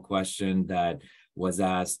general question that was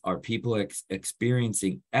asked, are people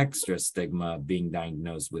experiencing extra stigma being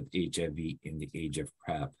diagnosed with HIV in the age of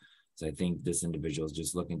PrEP? So I think this individual is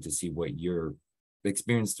just looking to see what your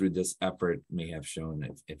experience through this effort may have shown,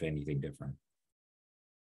 if anything different.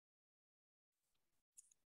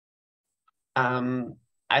 I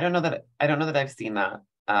don't know that I've seen that.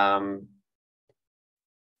 I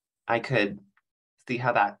could see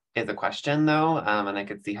how that is a question though, and I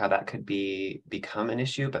could see how that could become an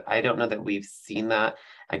issue, but I don't know that we've seen that.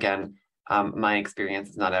 Again, my experience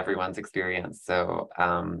is not everyone's experience, so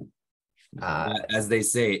as they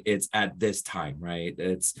say, it's at this time, right?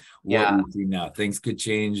 It's what we see now. Things could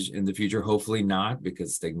change in the future, hopefully not,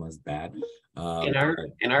 because stigma is bad.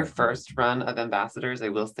 In our first run of ambassadors, I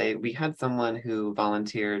will say we had someone who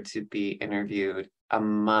volunteered to be interviewed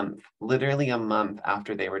literally a month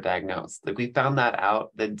after they were diagnosed. Like, we found that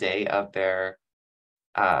out the day of their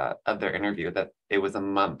interview, that it was a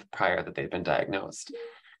month prior that they'd been diagnosed.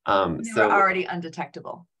 So we're already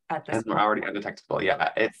undetectable at this point. We're already undetectable. Yeah,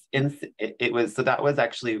 it was, so that was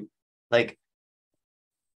actually, like,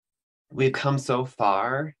 we've come so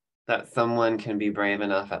far that someone can be brave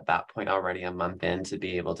enough at that point, already a month in, to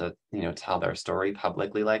be able to, tell their story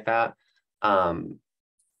publicly like that.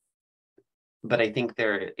 But I think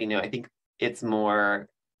I think it's more,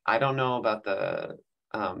 I don't know about the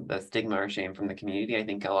stigma or shame from the community. I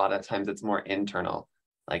think a lot of times it's more internal,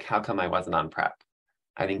 like, how come I wasn't on PrEP?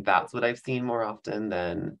 I think that's what I've seen more often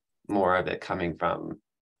than more of it coming from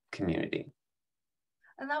community.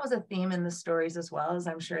 And that was a theme in the stories, as well as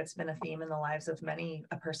I'm sure it's been a theme in the lives of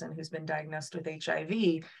a person who's been diagnosed with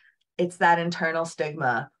HIV. It's that internal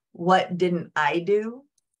stigma. What didn't I do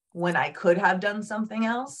when I could have done something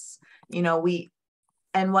else?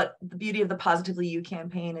 And what the beauty of the Positively You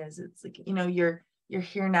campaign is, it's like, you're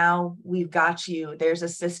here now, we've got you. There's a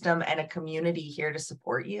system and a community here to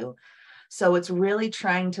support you. So it's really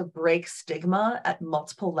trying to break stigma at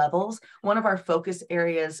multiple levels. One of our focus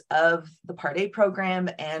areas of the Part A program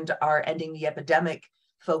and our Ending the Epidemic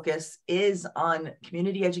focus is on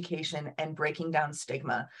community education and breaking down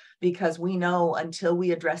stigma, because we know until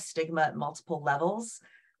we address stigma at multiple levels,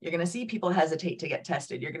 you're going to see people hesitate to get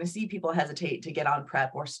tested. You're going to see people hesitate to get on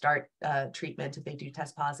PrEP or start treatment if they do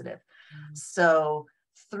test positive. So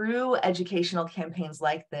through educational campaigns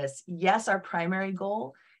like this, yes, our primary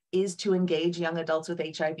goal is to engage young adults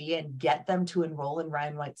with HIV and get them to enroll in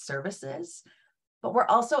Ryan White services, but we're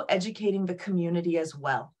also educating the community as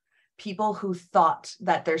well. People who thought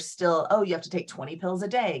that there's still, oh, you have to take 20 pills a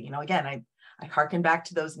day. You know, again, I harken back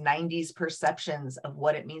to those 90s perceptions of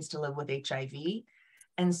what it means to live with HIV.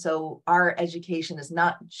 And so our education is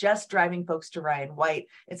not just driving folks to Ryan White,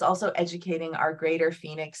 it's also educating our greater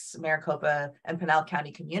Phoenix, Maricopa, and Pinal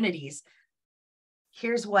County communities.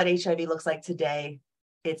 Here's what HIV looks like today.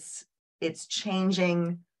 It's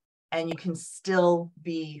changing, and you can still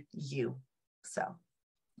be you. So,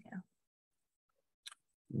 yeah.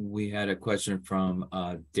 We had a question from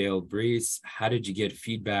Dale Brees. How did you get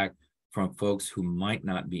feedback from folks who might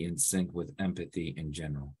not be in sync with empathy in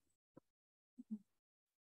general?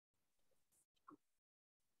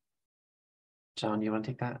 John, you want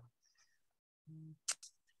to take that?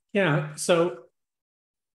 Yeah, so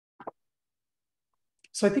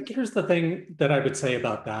I think here's the thing that I would say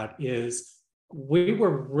about that is we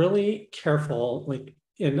were really careful, like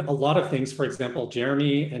in a lot of things. For example,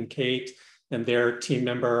 Jeremy and Kate and their team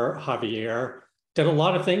member, Javier, did a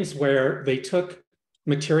lot of things where they took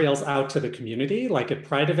materials out to the community, like at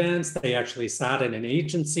Pride events. They actually sat in an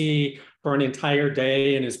agency for an entire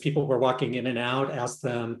day, and as people were walking in and out, asked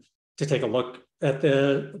them to take a look at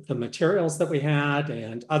the materials that we had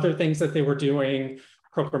and other things that they were doing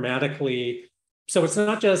programmatically. So it's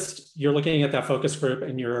not just you're looking at that focus group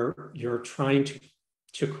and you're trying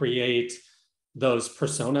to create those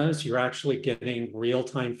personas. You're actually getting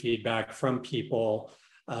real-time feedback from people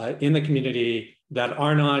in the community that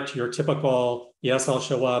are not your typical, yes, I'll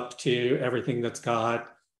show up to everything that's got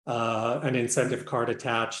an incentive card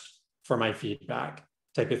attached for my feedback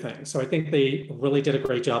type of thing. So I think they really did a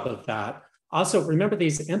great job of that. Also, remember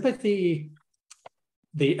the empathy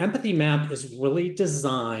map is really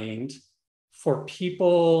designed for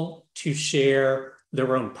people to share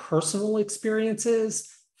their own personal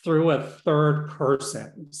experiences through a third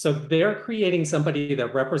person. So they're creating somebody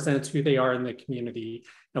that represents who they are in the community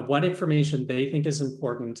and what information they think is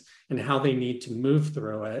important and how they need to move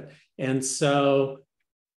through it. And so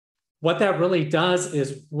what that really does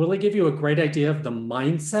is really give you a great idea of the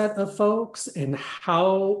mindset of folks and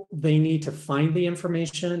how they need to find the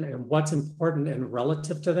information and what's important and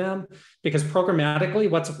relative to them. Because programmatically,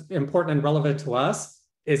 what's important and relevant to us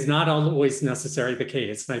is not always necessarily the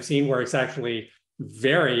case. And I've seen where it's actually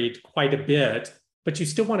varied quite a bit, but you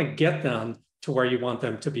still want to get them to where you want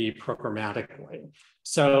them to be programmatically.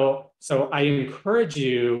 So I encourage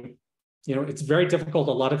you, it's very difficult.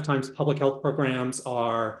 A lot of times public health programs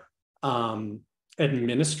are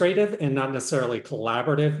administrative and not necessarily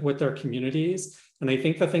collaborative with their communities. And I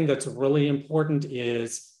think the thing that's really important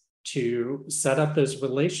is to set up those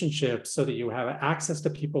relationships so that you have access to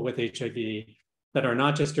people with HIV that are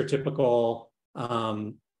not just your typical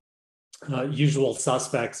usual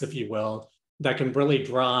suspects, if you will, that can really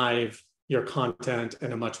drive your content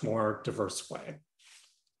in a much more diverse way.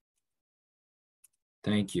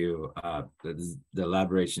 Thank you. The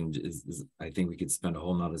elaboration is, I think we could spend a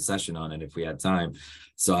whole nother session on it if we had time.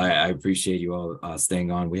 So I appreciate you all staying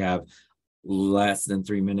on. We have less than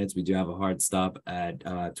 3 minutes. We do have a hard stop at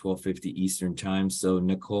 12:50 Eastern time. So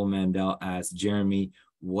Nicole Mandel asked Jeremy,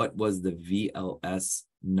 what was the VLS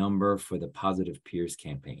number for the Positive Peers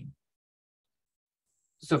campaign?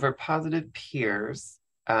 So for Positive Peers,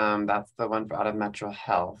 that's the one out of Metro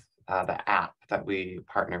Health, the app that we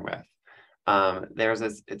partner with.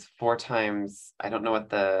 It's 4 times, I don't know what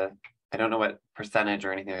percentage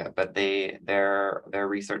or anything like that, but their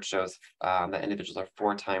research shows that individuals are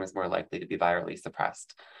 4 times more likely to be virally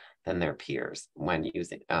suppressed than their peers when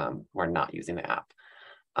we're not using the app.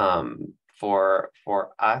 For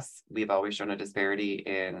us, we've always shown a disparity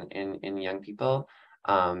in young people.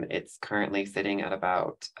 It's currently sitting at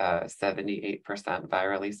about 78%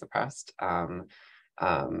 virally suppressed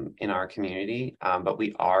in our community, but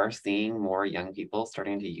we are seeing more young people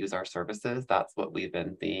starting to use our services. That's what we've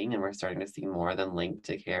been seeing, and we're starting to see more than linked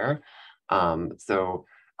to care. Our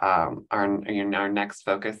next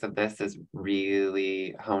focus of this is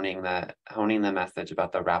really honing the message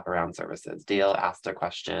about the wraparound services. Dale asked a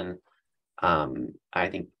question I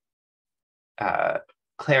think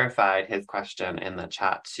clarified his question in the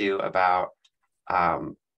chat too about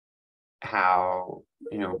how,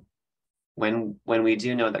 when we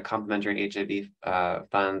do know that complementary HIV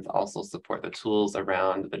funds also support the tools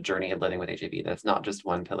around the journey of living with HIV, that's not just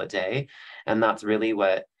one pill a day. And that's really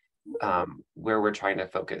what where we're trying to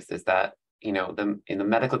focus, is that, the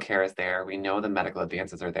medical care is there. We know the medical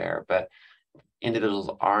advances are there, but individuals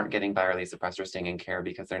aren't getting virally suppressed or staying in care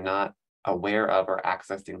because they're not aware of or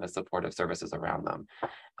accessing the supportive services around them.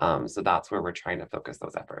 So that's where we're trying to focus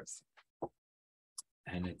those efforts.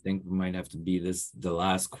 And I think we might have to be the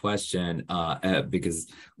last question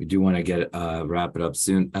because we do want to get wrap it up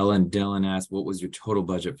soon. Ellen Dillon asked, what was your total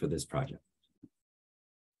budget for this project?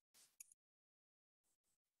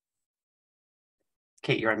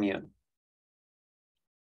 Kate, you're on mute.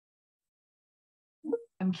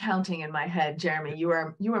 I'm counting in my head, Jeremy. You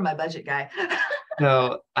were my budget guy.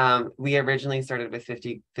 So we originally started with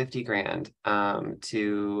 50 grand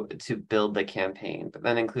to build the campaign, but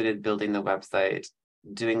then included building the website,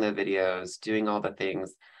 doing the videos, doing all the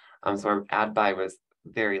things. So our ad buy was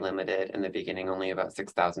very limited in the beginning. Only about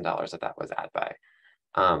 $6,000 of that was ad buy.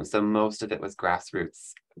 So most of it was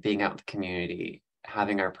grassroots, being out in the community,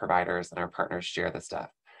 having our providers and our partners share the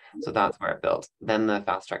stuff. So that's where it built. Then the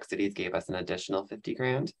Fast Track Cities gave us an additional 50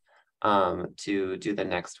 grand to do the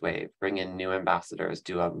next wave, bring in new ambassadors,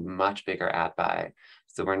 do a much bigger ad buy.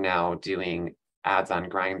 So we're now doing ads on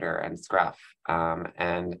Grindr and Scruff,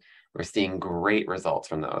 and we're seeing great results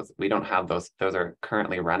from those. We don't have those are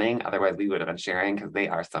currently running. Otherwise we would have been sharing, because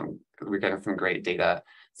we're getting some great data,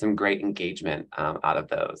 some great engagement out of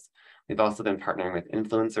those. We've also been partnering with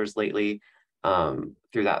influencers lately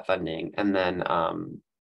through that funding. And then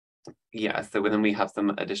so then we have some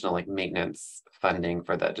additional maintenance funding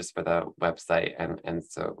for the website and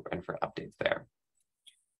for updates there.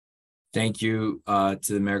 Thank you to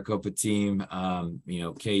the Maricopa team,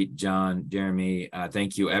 Kate, John, Jeremy.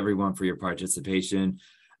 Thank you everyone for your participation.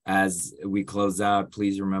 As we close out,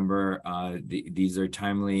 please remember these are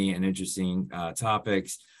timely and interesting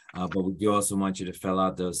topics, but we do also want you to fill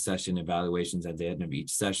out those session evaluations at the end of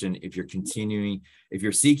each session. If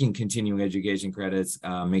you're seeking continuing education credits,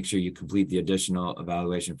 make sure you complete the additional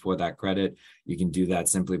evaluation for that credit. You can do that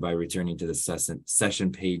simply by returning to the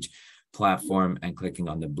session page platform and clicking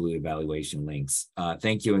on the blue evaluation links.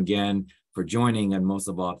 Thank you again for joining, and most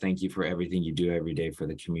of all, thank you for everything you do every day for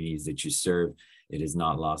the communities that you serve. It is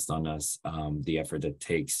not lost on us, the effort it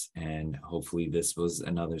takes, and hopefully this was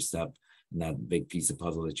another step in that big piece of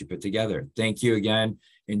puzzle that you put together. Thank you again.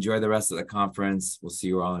 Enjoy the rest of the conference. We'll see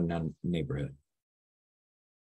you all in the neighborhood.